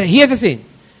get caught. Here's the thing.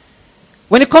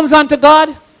 When it comes on to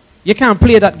God, you can't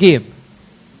play that game.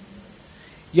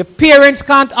 Your parents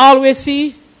can't always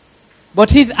see, but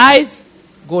his eyes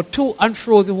go to and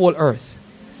fro the whole earth.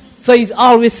 So he's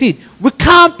always seen. We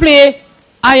can't play,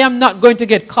 I am not going to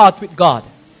get caught with God.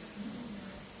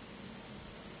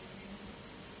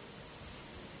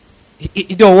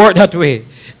 It don't work that way.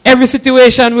 Every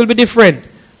situation will be different,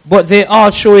 but they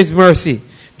all show his mercy.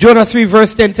 Jonah 3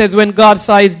 verse 10 says, when God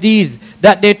saw his deeds,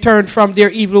 that they turned from their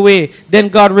evil way, then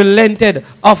God relented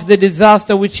of the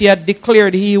disaster which he had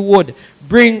declared he would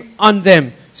bring on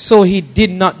them. So he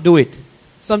did not do it.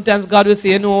 Sometimes God will say,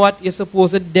 you know what, you're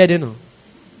supposed to be dead, you know.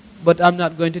 But I'm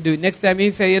not going to do it. Next time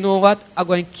he say, you know what, I'm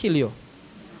going to kill you.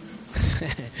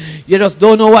 You just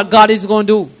don't know what God is going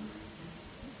to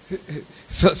do.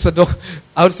 So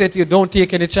I would say to you, don't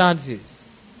take any chances.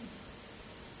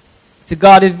 See,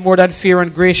 God is more than fair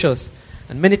and gracious.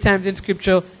 And many times in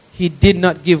Scripture, he did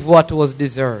not give what was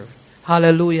deserved.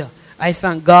 Hallelujah. I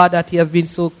thank God that he has been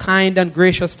so kind and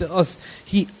gracious to us.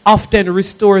 He often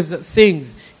restores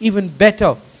things even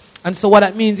better. And so what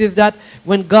that means is that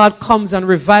when God comes and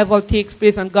revival takes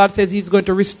place and God says he's going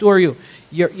to restore you,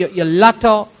 your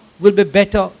latter will be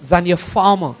better than your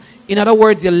former. In other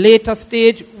words, your later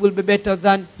stage will be better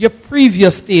than your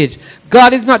previous stage.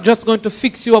 God is not just going to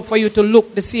fix you up for you to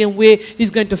look the same way. He's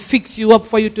going to fix you up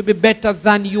for you to be better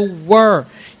than you were.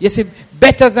 You see,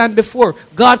 better than before.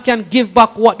 God can give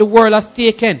back what the world has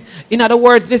taken. In other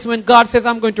words, this when God says,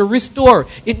 I'm going to restore,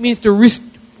 it means to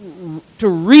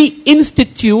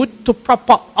reinstitute to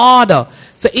proper order.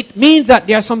 So it means that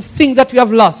there are some things that we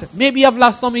have lost. Maybe you have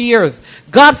lost some years.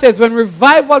 God says when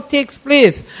revival takes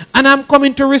place and I'm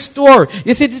coming to restore.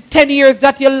 You see the 10 years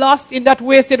that you lost in that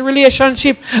wasted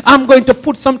relationship, I'm going to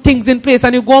put some things in place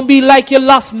and you're going to be like you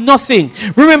lost nothing.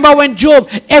 Remember when Job,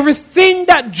 everything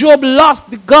that Job lost,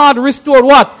 God restored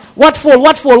what? What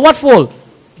fold?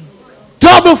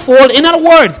 Double fold. In other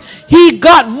words, he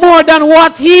got more than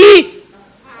what he...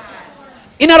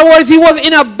 In other words, he was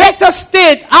in a better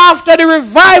state after the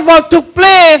revival took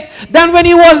place than when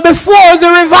he was before the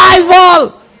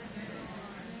revival.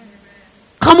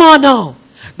 Come on now.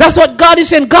 That's what God is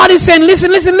saying. God is saying,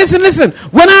 listen.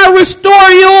 When I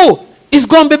restore you, it's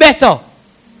going to be better.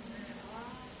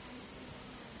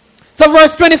 So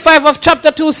verse 25 of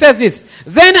chapter 2 says this.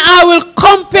 Then I will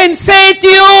compensate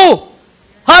you.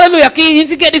 Hallelujah. Okay, you need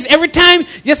to get this every time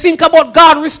you think about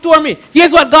God restore me.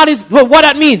 Here's what what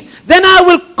that means. Then I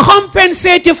will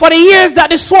compensate you for the years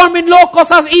that the swarming locust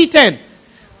has eaten.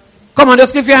 Come on,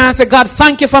 just lift your hand and say, God,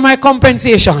 thank you for my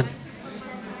compensation.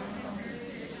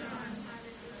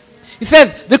 He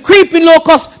says, the creeping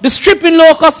locust, the stripping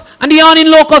locust, and the yawning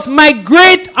locust, my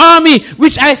great army,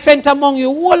 which I sent among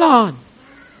you. Hold on.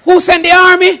 Who sent the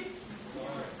army?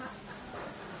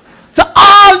 So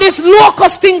all this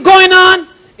locust thing going on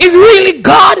is really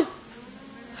God.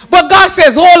 But God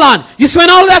says, hold on. You see when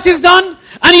all that is done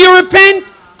and you repent,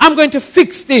 I'm going to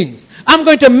fix things. I'm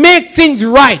going to make things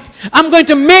right. I'm going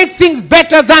to make things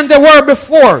better than they were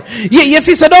before. You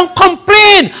see, so don't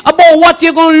complain about what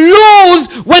you're going to lose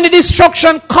when the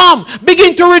destruction comes.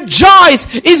 Begin to rejoice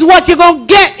is what you're going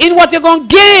to get, in what you're going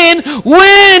to gain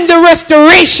when the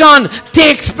restoration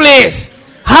takes place.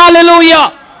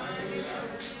 Hallelujah.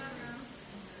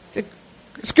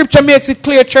 Scripture makes it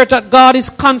clear, church, that God is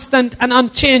constant and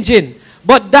unchanging.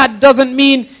 But that doesn't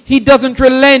mean he doesn't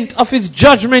relent of his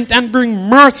judgment and bring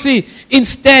mercy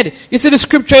instead. You see, the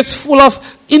scripture is full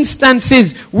of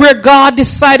instances where God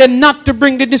decided not to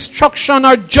bring the destruction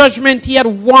or judgment he had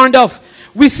warned of.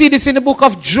 We see this in the book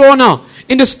of Jonah,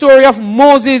 in the story of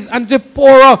Moses and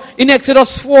Zipporah in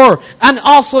Exodus 4, and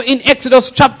also in Exodus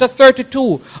chapter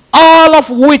 32. All of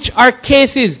which are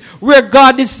cases where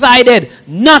God decided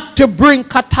not to bring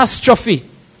catastrophe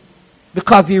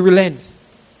because he relents.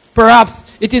 Perhaps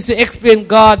it is to explain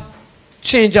God's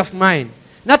change of mind.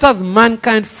 Not as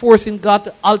mankind forcing God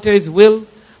to alter his will,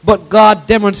 but God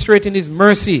demonstrating his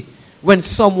mercy when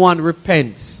someone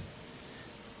repents.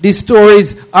 These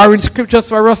stories are in scriptures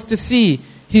for us to see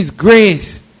his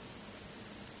grace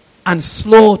and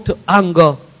slow to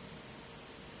anger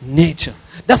nature.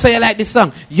 That's why I like this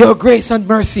song. Your grace and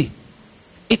mercy,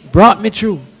 it brought me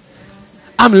through.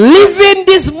 I'm living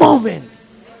this moment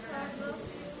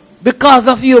because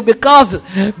of you. Because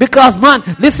man,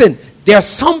 listen, there are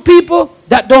some people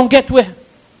that don't get where.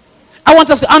 I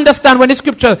want us to understand when the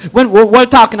scripture, when we're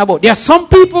talking about, there are some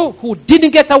people who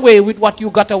didn't get away with what you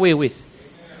got away with.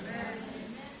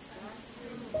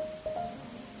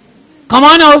 Come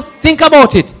on now, think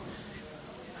about it.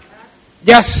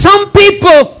 There are some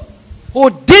people who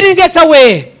didn't get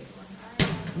away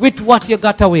with what you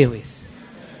got away with.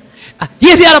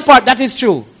 Here's the other part that is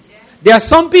true. There are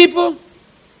some people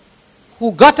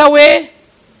who got away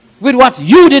with what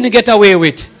you didn't get away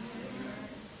with.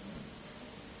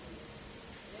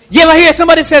 You ever hear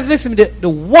somebody says, listen, the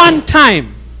one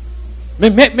time me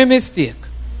make me mistake.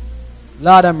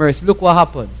 Lord have mercy, look what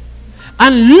happened.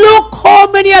 And look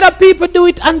how many other people do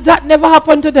it and that never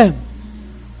happened to them.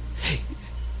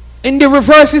 In the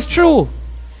reverse is true.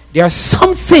 There are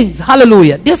some things,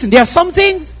 hallelujah. Listen, there are some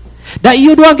things that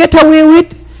you don't get away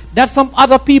with that some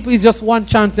other people is just one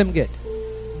chance them get.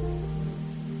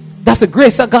 That's the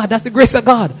grace of God. That's the grace of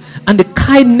God. And the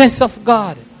kindness of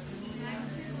God.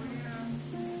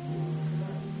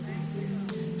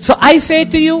 So I say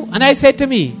to you and I say to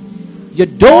me, you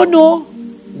don't know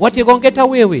what you're going to get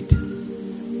away with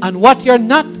and what you're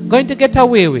not going to get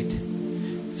away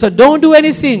with. So don't do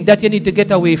anything that you need to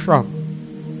get away from.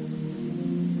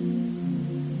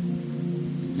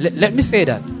 Let me say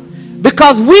that.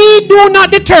 Because we do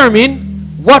not determine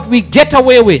what we get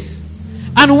away with.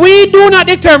 And we do not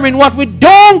determine what we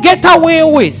don't get away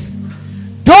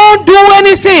with. Don't do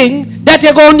anything that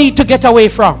you're going to need to get away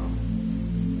from.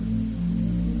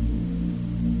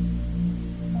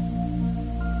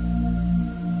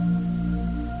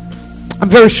 I'm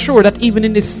very sure that even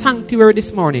in this sanctuary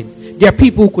this morning, there are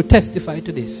people who could testify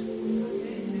to this.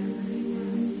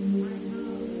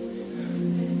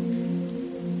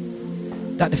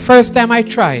 That the first time I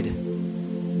tried,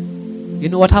 you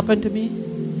know what happened to me?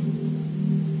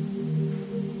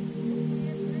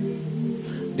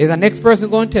 There's a next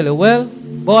person going to tell you, well,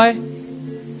 boy,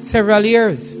 several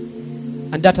years,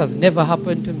 and that has never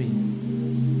happened to me.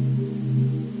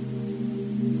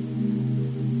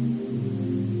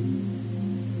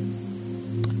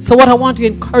 So what I want to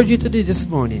encourage you to do this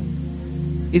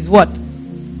morning is what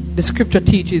the scripture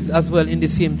teaches as well in the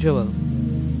same Joel.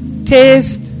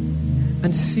 Taste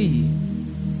and see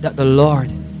that the Lord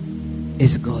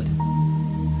is good.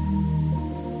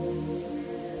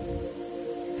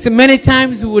 See, many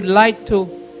times we would like to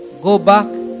go back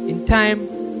in time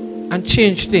and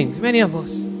change things. Many of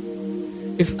us.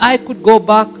 If I could go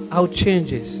back, I would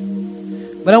change this.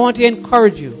 But I want to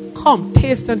encourage you. Come,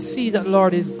 taste and see that the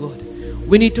Lord is good.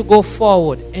 We need to go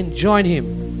forward and join him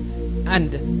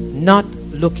and not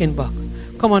looking back.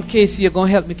 Come on, Casey, you're going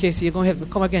to help me. Casey, you're going to help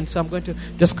me. Come again. So I'm going to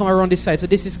just come around this side. So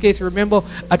this is Casey. Remember,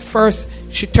 at first,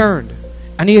 she turned.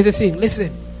 And here's the thing.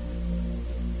 Listen.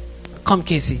 Come,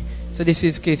 Casey. So this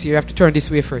is Casey. You have to turn this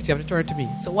way first. You have to turn to me.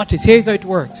 So watch this. Here's how it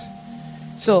works.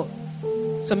 So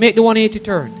make the 180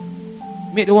 turn.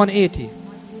 Make the 180.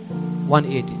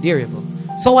 180. There you go.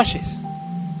 So watch this.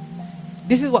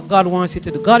 This is what God wants you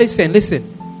to do. God is saying, listen,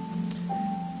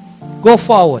 go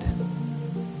forward.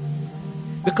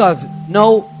 Because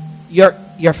now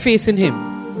you're facing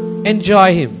him.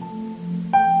 Enjoy him.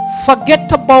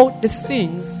 Forget about the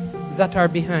things that are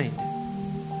behind.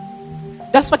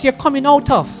 That's what you're coming out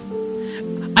of.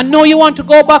 I know you want to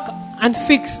go back and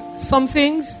fix some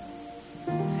things.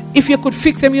 If you could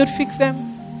fix them, you'd fix them.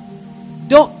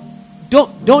 Don't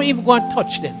even go and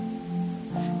touch them.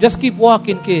 Just keep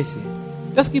walking, Casey.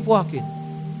 Just keep walking.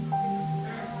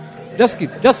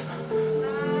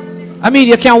 I mean,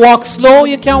 you can walk slow,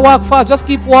 you can walk fast. Just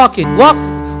keep walking. Walk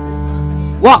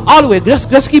all the way.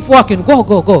 Just keep walking.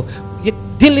 Go. You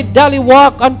dilly-dally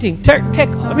walk and thing. Go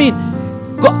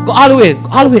all the way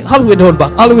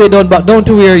down back, down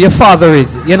to where your father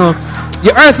is. You know,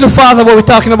 your earthly father, but we're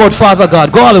talking about Father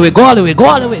God. Go all the way.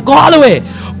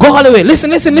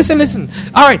 Listen.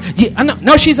 All right.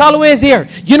 Now she's all the way there.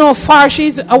 You know how far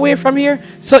she's away from here?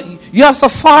 So you are so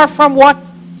far from what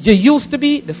you used to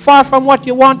be, far from what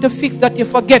you want to fix, that you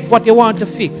forget what you want to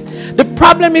fix. The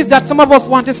problem is that some of us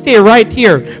want to stay right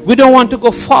here. We don't want to go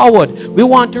forward. We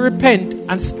want to repent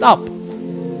and stop.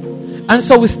 And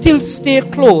so we still stay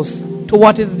close to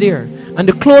what is there. And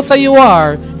the closer you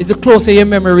are, is the closer your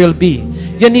memory will be.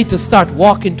 You need to start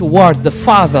walking towards the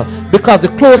Father, because the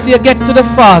closer you get to the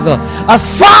Father, as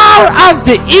far as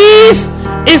the east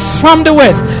is from the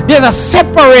west, there's a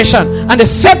separation, and the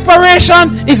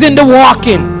separation is in the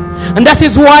walking. And that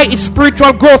is why it's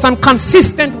spiritual growth and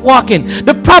consistent walking.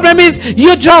 The problem is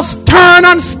you just turn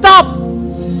and stop.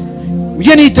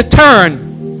 You need to turn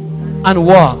and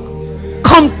walk.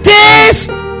 Come taste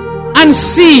and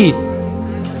see.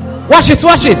 Watch this,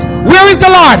 watch this. Where is the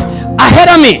Lord? Ahead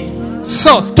of me.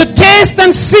 So to taste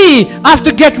and see, I have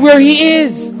to get where he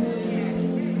is.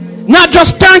 Not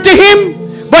just turn to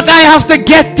him, but I have to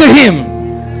get to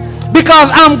him. Because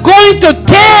I'm going to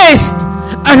taste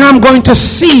and I'm going to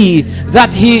see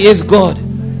that he is good.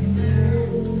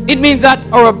 It means that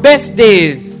our best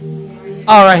days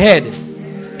are ahead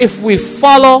if we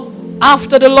follow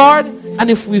after the Lord and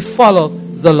if we follow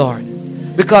the Lord.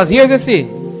 Because here's the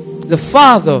thing. The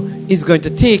Father is going to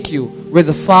take you where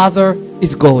the Father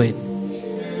is going.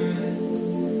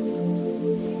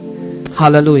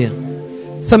 Hallelujah.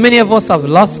 So many of us have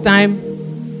lost time,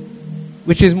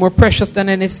 which is more precious than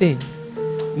anything.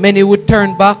 Many would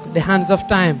turn back the hands of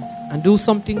time and do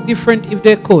something different if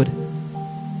they could.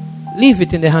 Leave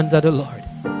it in the hands of the Lord.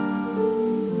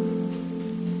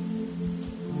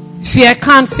 See, I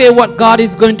can't say what God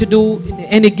is going to do in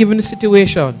any given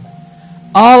situation.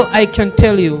 All I can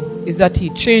tell you is that he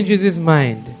changes his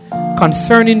mind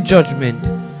concerning judgment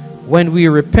when we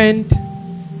repent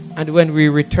and when we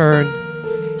return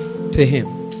to him.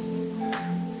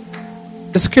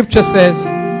 The scripture says,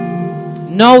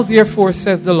 now therefore,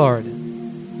 says the Lord,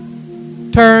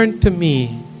 turn to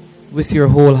me with your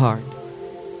whole heart.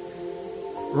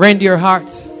 Rend your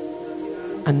hearts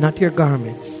and not your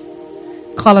garments.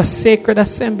 Call a sacred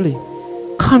assembly.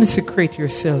 Consecrate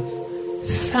yourself.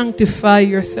 Sanctify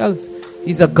yourselves.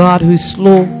 He's a God who is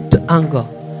slow to anger,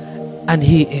 and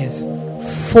he is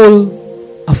full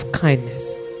of kindness.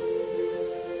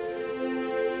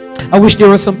 I wish there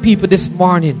were some people this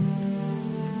morning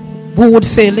who would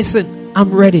say, listen,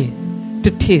 I'm ready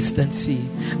to taste and see.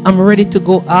 I'm ready to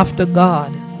go after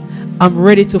God. I'm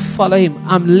ready to follow him.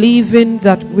 I'm leaving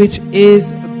that which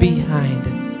is behind.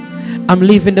 I'm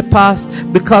leaving the past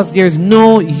because there's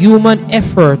no human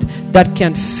effort that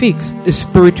can fix the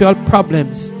spiritual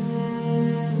problems.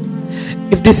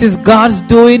 If this is God's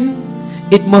doing,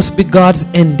 it must be God's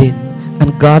ending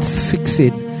and God's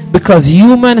fixing, because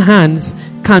human hands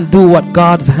can't do what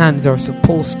God's hands are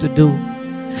supposed to do.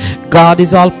 God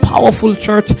is all powerful,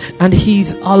 church, and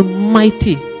he's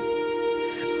almighty.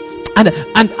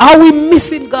 And are we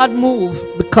missing God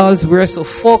move because we're so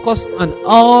focused on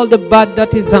all the bad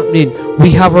that is happening?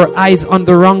 We have our eyes on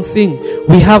the wrong thing.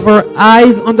 We have our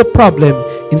eyes on the problem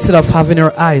instead of having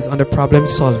our eyes on the problem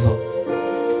solver.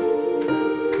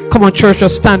 Come on, church,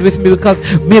 just stand with me, because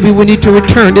maybe we need to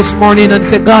return this morning and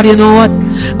say, God, you know what?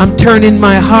 I'm turning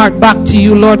my heart back to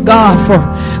you, Lord God. For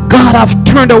God, I've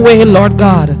turned away, Lord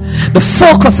God. The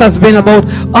focus has been about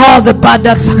all the bad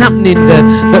that's happening,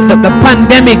 the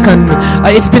pandemic, and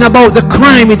it's been about the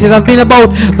crime. It has been about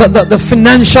the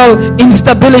financial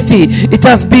instability. It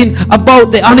has been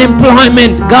about the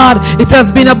unemployment, God. It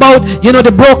has been about,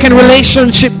 the broken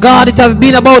relationship, God. It has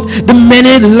been about the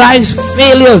many life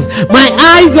failures. My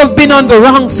eyes have been on the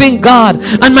wrong thing, God,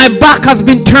 and my back has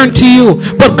been turned to you.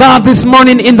 But God, this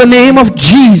morning, in the name of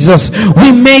Jesus,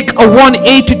 we make a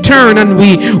 180 turn, and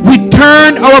we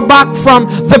turn our back from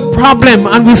the problem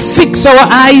and we fix our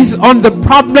eyes on the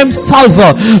problem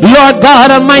solver. Lord God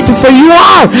Almighty, for you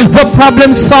are the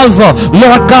problem solver.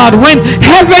 Lord God, when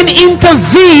heaven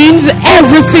intervenes,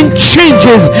 everything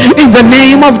changes in the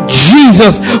name of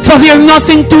Jesus. For there's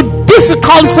nothing too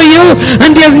difficult for you,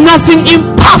 and there's nothing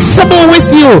impossible with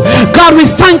you. God, we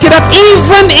thank you that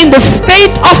even in the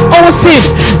state of our sin,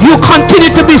 you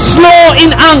continue to be slow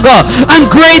in anger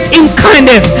and great in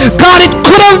kindness. God, it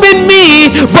could have been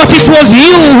me, but it was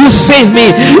you who saved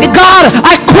me. God,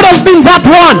 I could have been that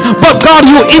one, but God,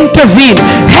 you intervened.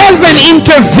 Heaven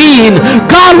intervened.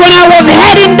 God, when I was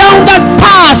heading down that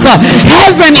path,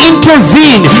 heaven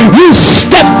intervened. You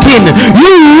stepped in.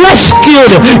 You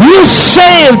rescued. You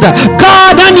saved.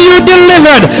 God, and you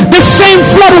delivered. The same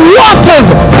flood waters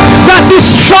that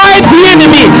destroyed the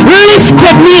enemy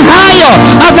lifted me higher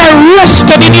as I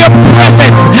rested in your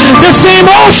presence. The same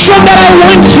ocean that I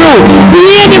went through, the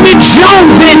enemy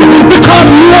drowns in, because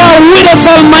you are with us,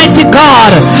 Almighty God.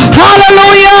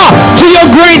 Hallelujah to your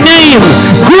great name.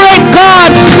 Great God,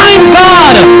 kind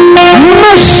God,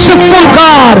 merciful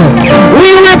God. We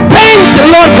repent,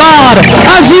 Lord God,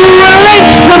 as you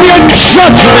relent from your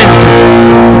judgment.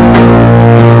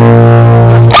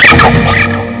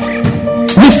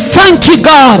 We thank you,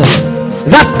 God,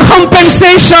 that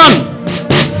compensation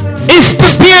is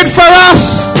prepared for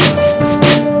us.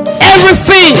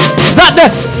 Everything that the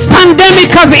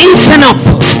pandemic has eaten up,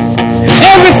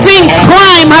 everything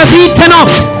crime has eaten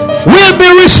up, will be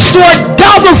restored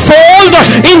doublefold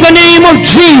in the name of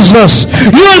Jesus.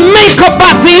 You will make up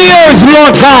back the years house,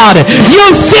 Lord God.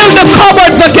 You'll fill the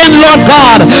cupboards again, Lord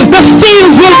God. The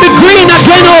fields will be green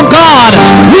again, oh God.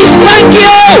 We thank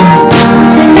you.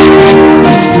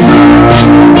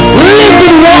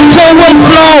 Living water will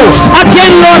flow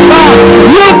again, Lord God.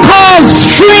 You'll cause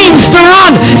streams to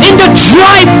run in the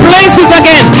dry places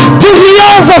again to the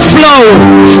overflow.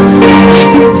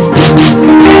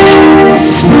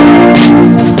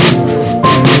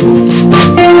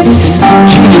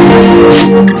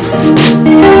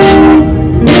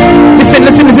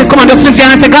 Jesus. Listen. Come on, just lift your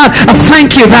hand and say, God, I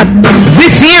thank you that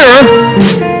this year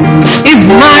is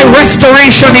my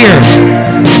restoration year.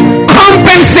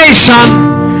 Compensation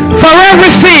for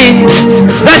everything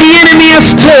that the enemy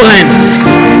has stolen.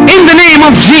 In the name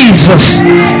of Jesus.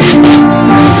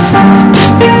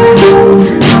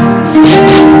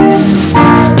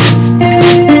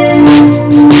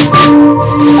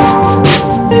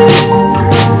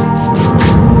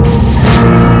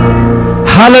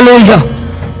 Hallelujah.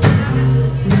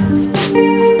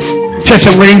 Church,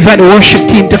 I'm going to invite the worship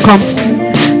team to come.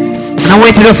 And I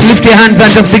want you to just lift your hands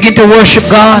and just begin to worship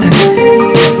God.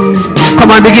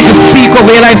 Come on, begin to speak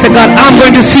over your life. Say, God, I'm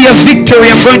going to see a victory.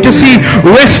 I'm going to see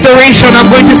restoration. I'm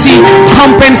going to see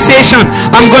compensation.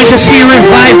 I'm going to see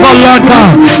revival, Lord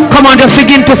God. Come on, just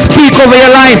begin to speak over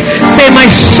your life. Say, my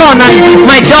son and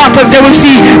my daughter, they will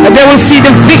see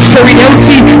the victory. They will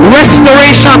see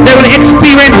restoration. They will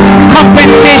experience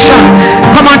compensation.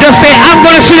 Come on, just say, I'm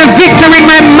going to see the victory in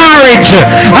my marriage.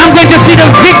 I'm going to see the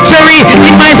victory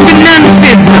in my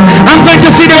finances. I'm going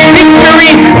to see the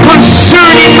victory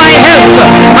concerning my health.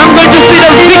 I'm going to see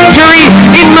the victory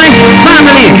in my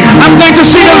family. I'm going to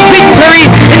see the victory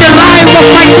in the lives of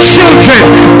my children.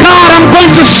 God, I'm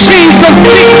going to see the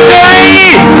victory